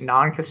create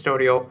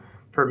non-custodial,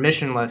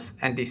 permissionless,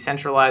 and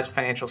decentralized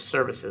financial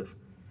services.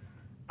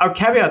 I'll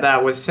caveat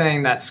that with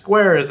saying that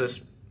Square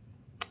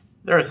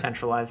they're a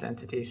centralized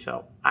entity,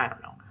 so I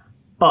don't know.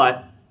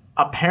 But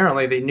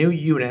apparently the new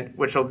unit,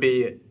 which will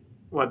be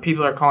what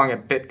people are calling a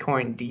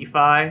Bitcoin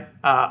DeFi,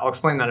 I'll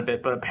explain that a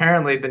bit, but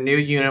apparently the new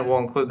unit will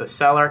include the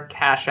Seller,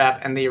 Cash App,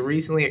 and the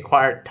recently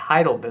acquired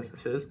Tidal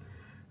businesses.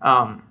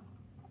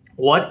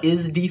 What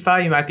is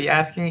DeFi, you might be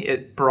asking?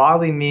 It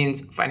broadly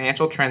means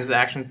financial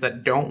transactions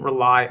that don't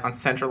rely on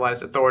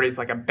centralized authorities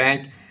like a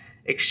bank,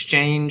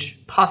 exchange,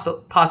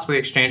 possibly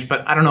exchange,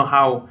 but I don't know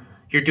how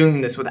you're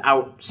doing this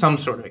without some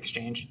sort of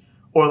exchange,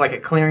 or like a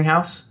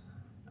clearinghouse.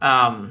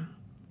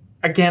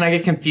 Again, I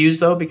get confused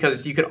though,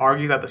 because you could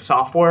argue that the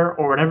software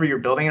or whatever you're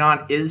building it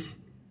on is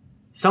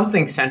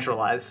something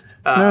centralized.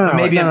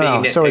 Maybe I'm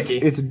being nitpicky. So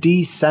it's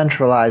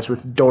decentralized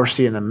with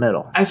Dorsey in the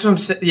middle. That's what I'm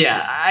saying.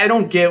 Yeah, I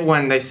don't get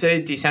when they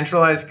say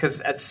decentralized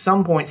because at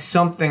some point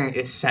something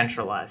is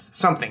centralized.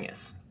 Something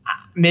is.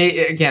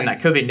 Again,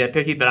 that could be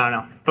nitpicky, but I don't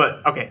know.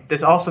 But okay,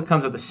 this also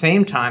comes at the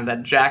same time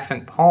that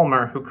Jackson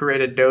Palmer, who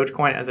created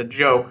Dogecoin as a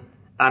joke,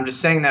 I'm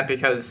just saying that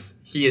because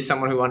he is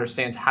someone who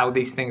understands how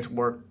these things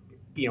work.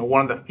 You know,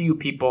 one of the few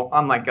people,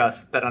 unlike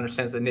us, that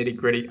understands the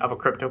nitty-gritty of a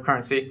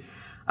cryptocurrency.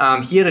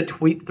 He had a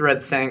tweet thread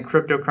saying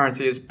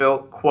cryptocurrency is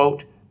built,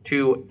 quote,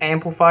 to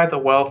amplify the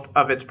wealth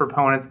of its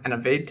proponents and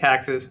evade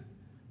taxes,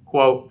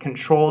 quote,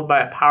 controlled by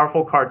a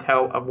powerful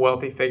cartel of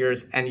wealthy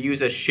figures and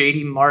use as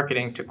shady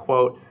marketing to,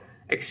 quote,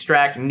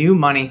 extract new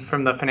money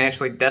from the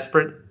financially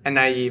desperate and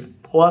naive,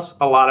 plus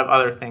a lot of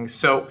other things.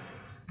 So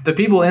the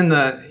people in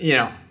the, you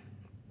know,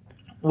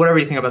 whatever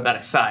you think about that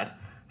aside,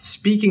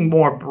 speaking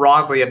more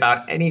broadly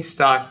about any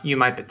stock you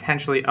might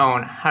potentially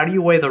own, how do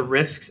you weigh the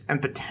risks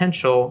and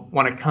potential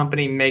when a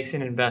company makes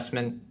an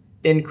investment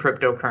in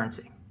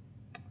cryptocurrency?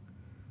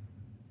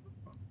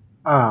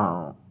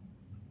 Oh,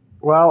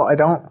 well,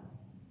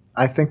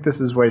 I think this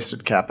is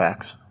wasted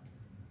CapEx.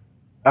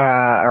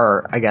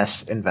 Or I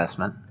guess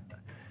investment.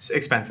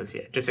 Expenses,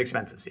 yeah. Just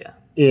expenses, yeah.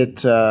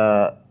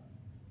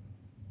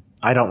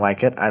 I don't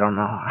like it. I don't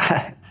know.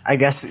 I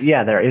guess,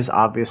 yeah, there is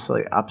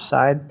obviously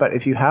upside, but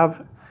if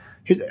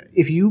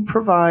you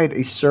provide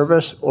a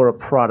service or a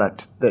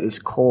product that is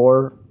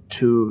core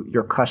to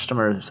your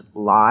customers'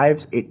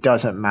 lives, it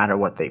doesn't matter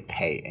what they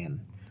pay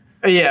in.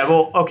 Yeah,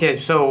 well, okay,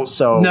 so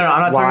no,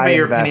 I'm not talking about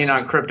your opinion on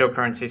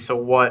cryptocurrency. So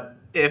what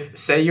if,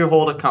 say you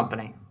hold a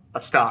company, a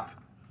stock,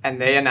 and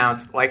they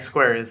announce, like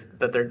Square is,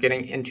 that they're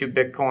getting into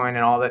Bitcoin and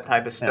all that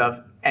type of stuff,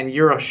 and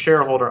you're a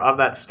shareholder of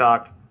that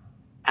stock.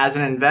 As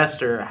an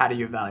investor, how do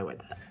you evaluate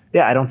that?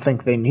 Yeah, I don't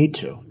think they need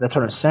to. That's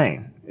what I'm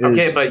saying.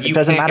 Okay, but it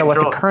doesn't matter what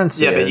the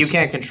currency is. Yeah, but you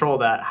can't control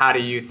that. How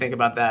do you think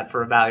about that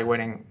for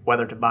evaluating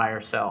whether to buy or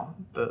sell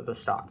the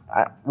stock?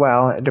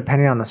 Well,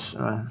 depending on this,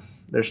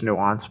 there's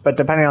nuance, but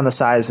depending on the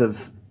size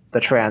of the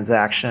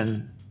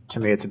transaction,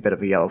 to me, it's a bit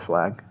of a yellow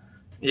flag.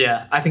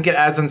 Yeah, I think it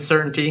adds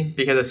uncertainty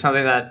because it's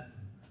something that,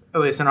 at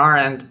least on our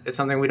end, it's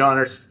something we don't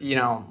understand. You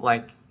know,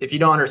 like if you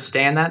don't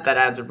understand that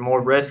adds more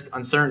risk,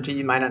 uncertainty.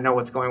 You might not know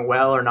what's going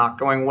well or not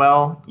going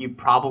well. You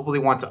probably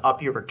want to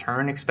up your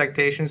return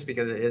expectations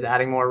because it is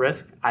adding more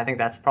risk. I think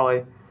that's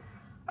probably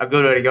a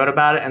good way to go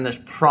about it. And there's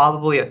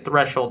probably a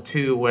threshold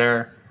too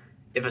where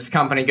if this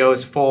company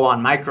goes full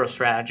on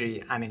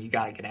MicroStrategy, I mean, you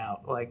got to get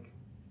out. Like,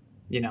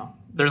 you know,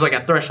 there's like a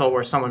threshold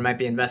where someone might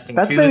be investing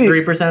 2 to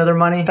 3% of their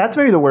money. That's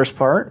maybe the worst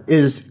part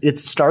is it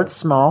starts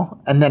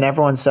small and then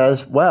everyone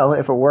says, well,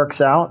 if it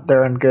works out,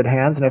 they're in good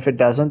hands. And if it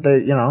doesn't,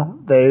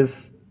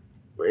 it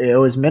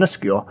was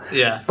minuscule.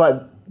 Yeah.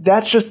 But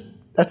that's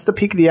the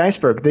peak of the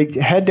iceberg. They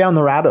head down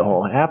the rabbit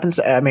hole. It happens.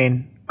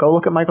 Go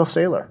look at Michael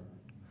Saylor.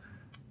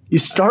 You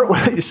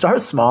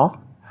start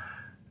small.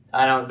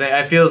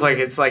 It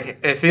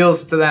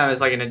feels to them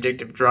as like an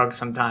addictive drug.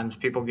 Sometimes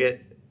people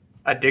get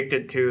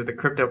addicted to the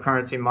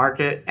cryptocurrency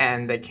market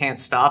and they can't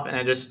stop. And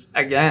it just,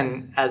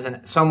 again, as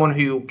someone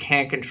who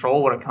can't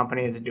control what a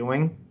company is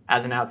doing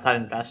as an outside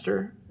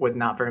investor with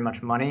not very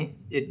much money,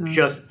 it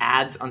just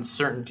adds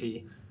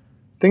uncertainty.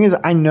 Thing is,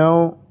 we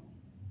know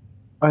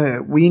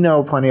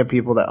plenty of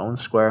people that own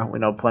Square. We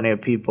know plenty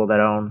of people that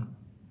own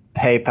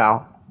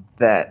PayPal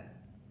that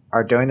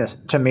are doing this.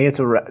 To me, it's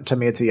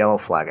a yellow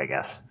flag, I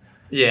guess.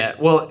 Yeah.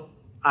 Well,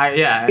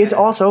 it's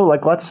also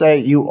like, let's say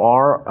you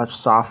are a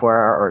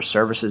software or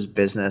services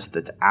business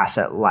that's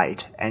asset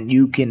light and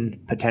you can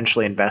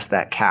potentially invest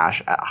that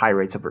cash at high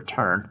rates of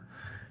return.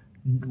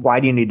 Why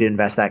do you need to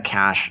invest that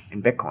cash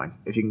in Bitcoin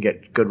if you can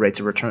get good rates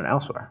of return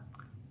elsewhere?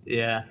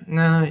 Yeah.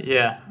 No,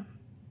 yeah.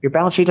 Your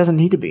balance sheet doesn't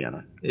need to be in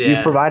it. Yeah.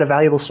 You provide a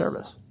valuable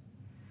service.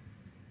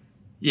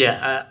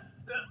 Yeah.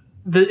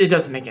 It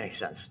doesn't make any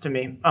sense to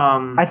me.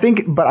 I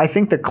think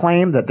the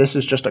claim that this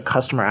is just a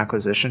customer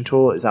acquisition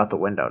tool is out the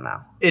window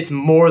now. It's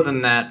more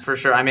than that for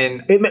sure. I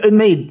mean,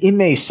 it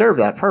may serve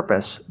that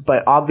purpose,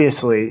 but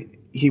obviously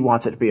he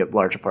wants it to be a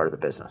larger part of the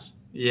business.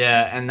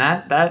 Yeah, and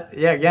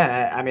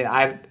again, I mean,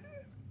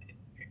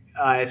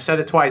 I've said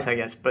it twice, I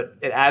guess, but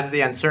it adds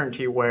the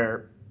uncertainty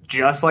where,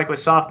 just like with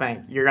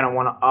SoftBank, you're going to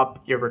want to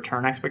up your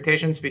return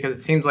expectations because it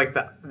seems like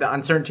the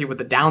uncertainty with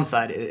the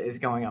downside is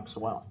going up as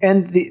well.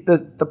 And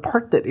the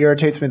part that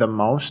irritates me the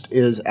most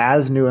is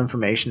as new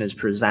information is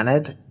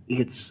presented,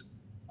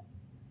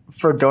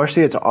 for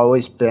Dorsey, it's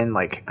always been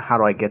like, how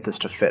do I get this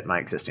to fit my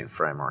existing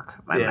framework,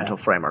 my mental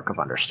framework of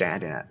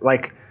understanding it?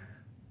 Like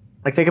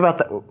think about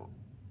that.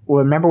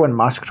 Remember when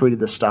Musk tweeted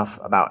the stuff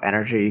about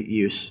energy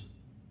use?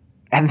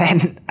 And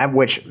then,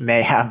 which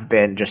may have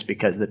been just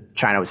because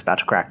China was about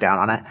to crack down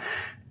on it.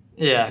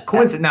 Yeah,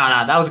 coincidence. No,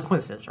 that was a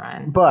coincidence,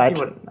 Ryan. But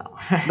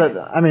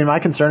my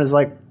concern is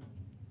like,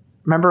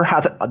 remember how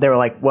they were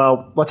like,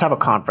 well, let's have a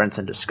conference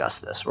and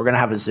discuss this. We're going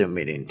to have a Zoom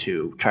meeting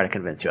to try to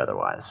convince you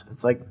otherwise.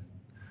 It's like,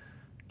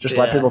 just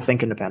let people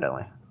think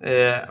independently.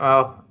 Yeah,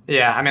 well,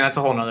 yeah, I mean, that's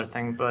a whole nother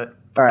thing, but...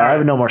 All right, I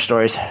have no more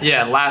stories.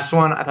 Yeah, last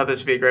one. I thought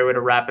this would be a great way to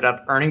wrap it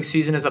up. Earnings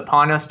season is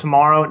upon us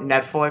tomorrow.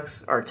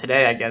 Netflix, or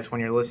today, I guess, when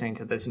you're listening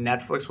to this,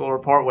 Netflix will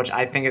report, which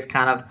I think is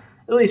kind of,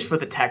 at least for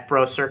the tech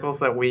bro circles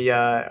that we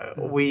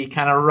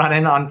kind of run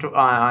in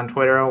on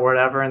Twitter or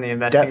whatever in the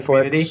investing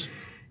community.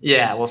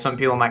 Yeah, well, some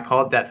people might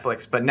call it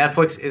Netflix, but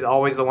Netflix is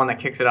always the one that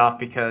kicks it off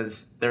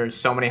because there's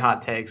so many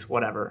hot takes,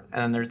 whatever.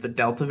 And then there's the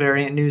Delta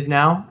variant news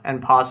now,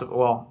 and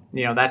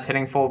that's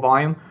hitting full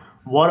volume.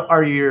 What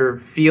are your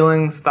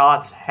feelings,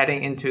 thoughts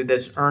heading into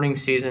this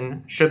earnings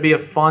season? Should be a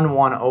fun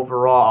one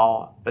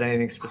overall, but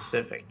anything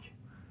specific?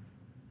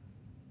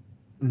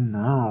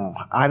 No,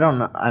 I don't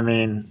know. I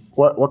mean,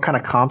 what kind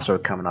of comps are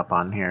coming up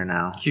on here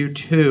now?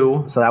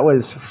 Q2. So that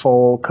was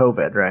full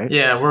COVID, right?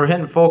 Yeah, we're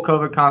hitting full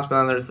COVID comps, but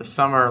then there's the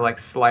summer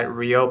slight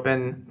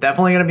reopen.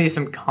 Definitely going to be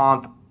some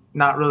comp,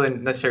 not really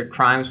necessarily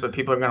crimes, but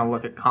people are going to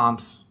look at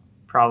comps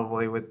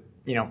probably with,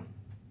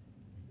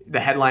 the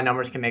headline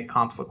numbers can make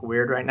comps look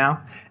weird right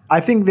now. I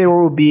think there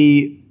will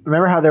be.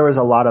 Remember how there was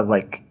a lot of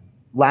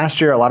last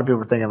year? A lot of people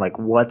were thinking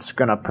what's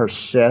going to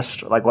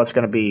persist, what's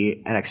going to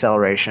be an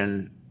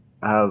acceleration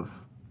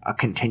of a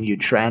continued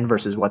trend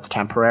versus what's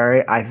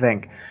temporary. I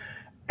think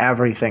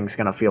everything's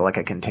going to feel like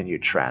a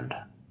continued trend.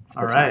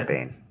 All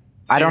right.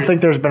 I don't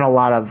think there's been a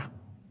lot of.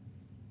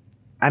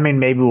 I mean,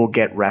 maybe we'll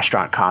get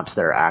restaurant comps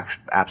that are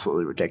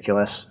absolutely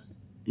ridiculous,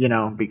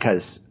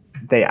 because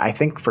I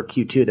think for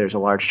Q2 there's a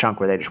large chunk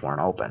where they just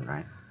weren't open,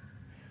 right?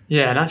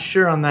 Yeah, not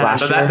sure on that,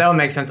 but that would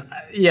make sense.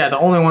 Yeah, the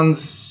only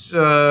ones,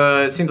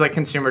 it seems like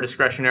consumer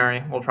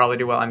discretionary will probably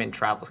do well. I mean,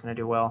 travel's going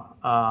to do well.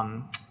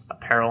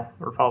 Apparel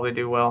will probably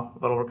do well. A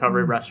little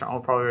recovery. Restaurant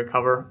will probably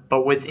recover.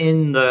 But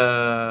within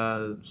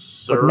the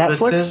services...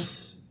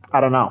 Netflix?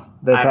 I don't know.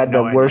 They've had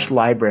the worst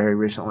library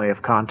recently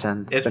of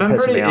content. It's been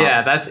pissing me off.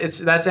 Yeah,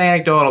 that's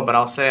anecdotal, but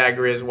I'll say I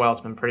agree as well. It's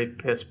been pretty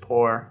piss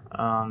poor.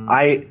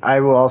 I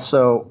will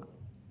also...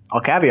 I'll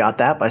caveat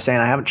that by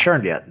saying I haven't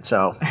churned yet,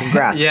 so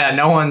congrats. Yeah,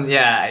 no one.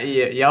 Yeah,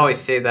 you always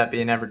say that, but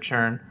you never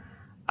churn.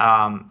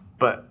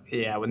 But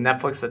yeah, with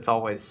Netflix, it's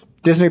always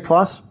Disney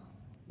Plus.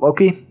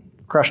 Loki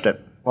crushed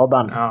it. Well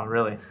done. Oh,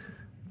 really?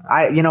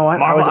 You know what?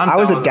 Marvel, I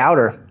was a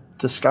doubter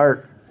to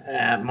start.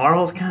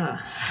 Marvel's kind of.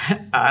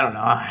 I don't know.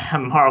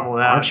 I'm Marvel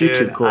out. Aren't you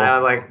too cool?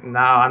 No,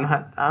 I'm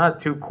not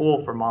too cool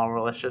for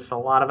Marvel. It's just a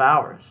lot of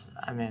hours.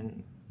 I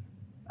mean.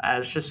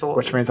 It's just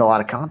which means a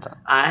lot of content.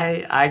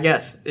 I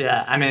guess.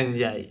 Yeah. I mean,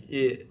 yeah.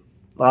 A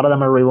lot of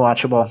them are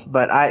rewatchable,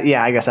 but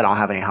I guess I don't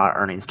have any hot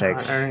earnings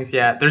takes.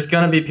 Yeah. There's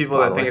going to be people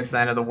that think it's the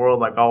end of the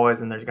world, like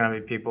always, and there's going to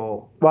be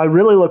people. Well, I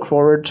really look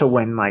forward to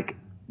when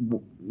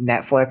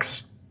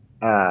Netflix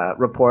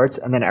reports,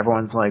 and then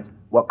everyone's like,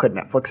 what could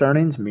Netflix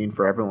earnings mean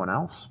for everyone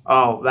else?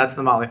 Oh, that's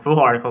the Motley Fool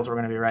articles we're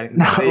going to be writing.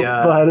 No,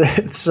 but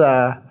it's...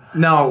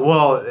 No,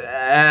 well,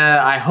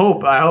 I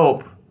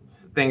hope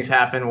things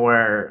happen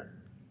where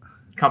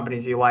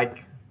companies you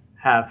like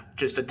have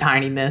just a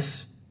tiny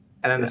miss,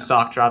 and then the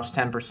stock drops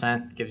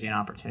 10%, gives you an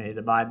opportunity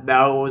to buy.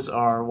 That's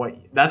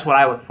what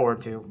I look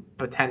forward to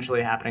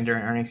potentially happening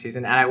during earnings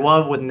season. And I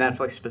love with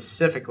Netflix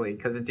specifically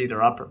because it's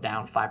either up or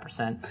down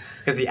 5%.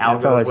 Because the algo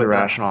it's always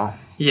irrational.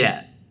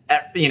 If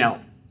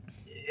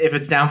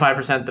it's down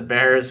 5%, the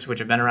bears, which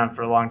have been around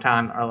for a long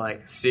time, are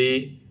like,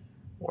 see,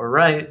 we're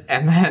right.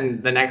 And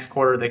then the next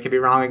quarter they could be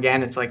wrong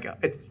again. It's like a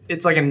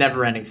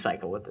never-ending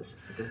cycle with this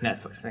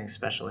Netflix thing,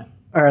 especially.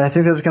 All right, I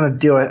think that's going to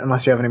do it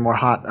unless you have any more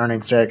hot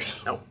earnings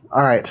takes. Nope.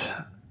 All right.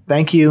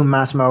 Thank you,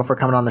 Massimo, for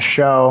coming on the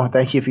show.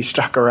 Thank you if you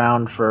stuck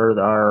around for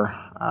our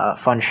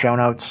fun show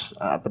notes.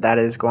 But that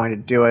is going to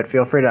do it.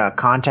 Feel free to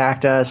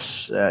contact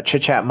us,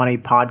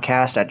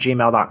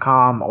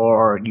 chitchatmoneypodcast@gmail.com,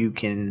 or you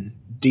can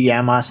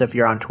DM us if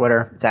you're on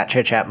Twitter. It's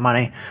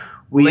 @chitchatmoney.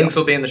 Links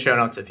will be in the show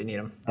notes if you need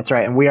them. That's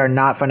right. And we are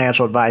not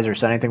financial advisors,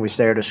 so anything we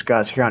say or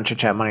discuss here on Chit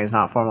Chat Money is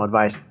not formal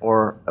advice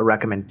or a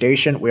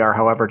recommendation. We are,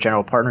 however,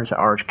 general partners at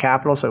RH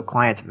Capital, so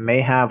clients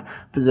may have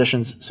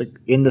positions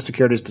in the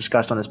securities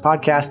discussed on this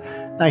podcast.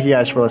 Thank you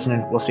guys for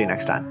listening. We'll see you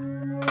next time.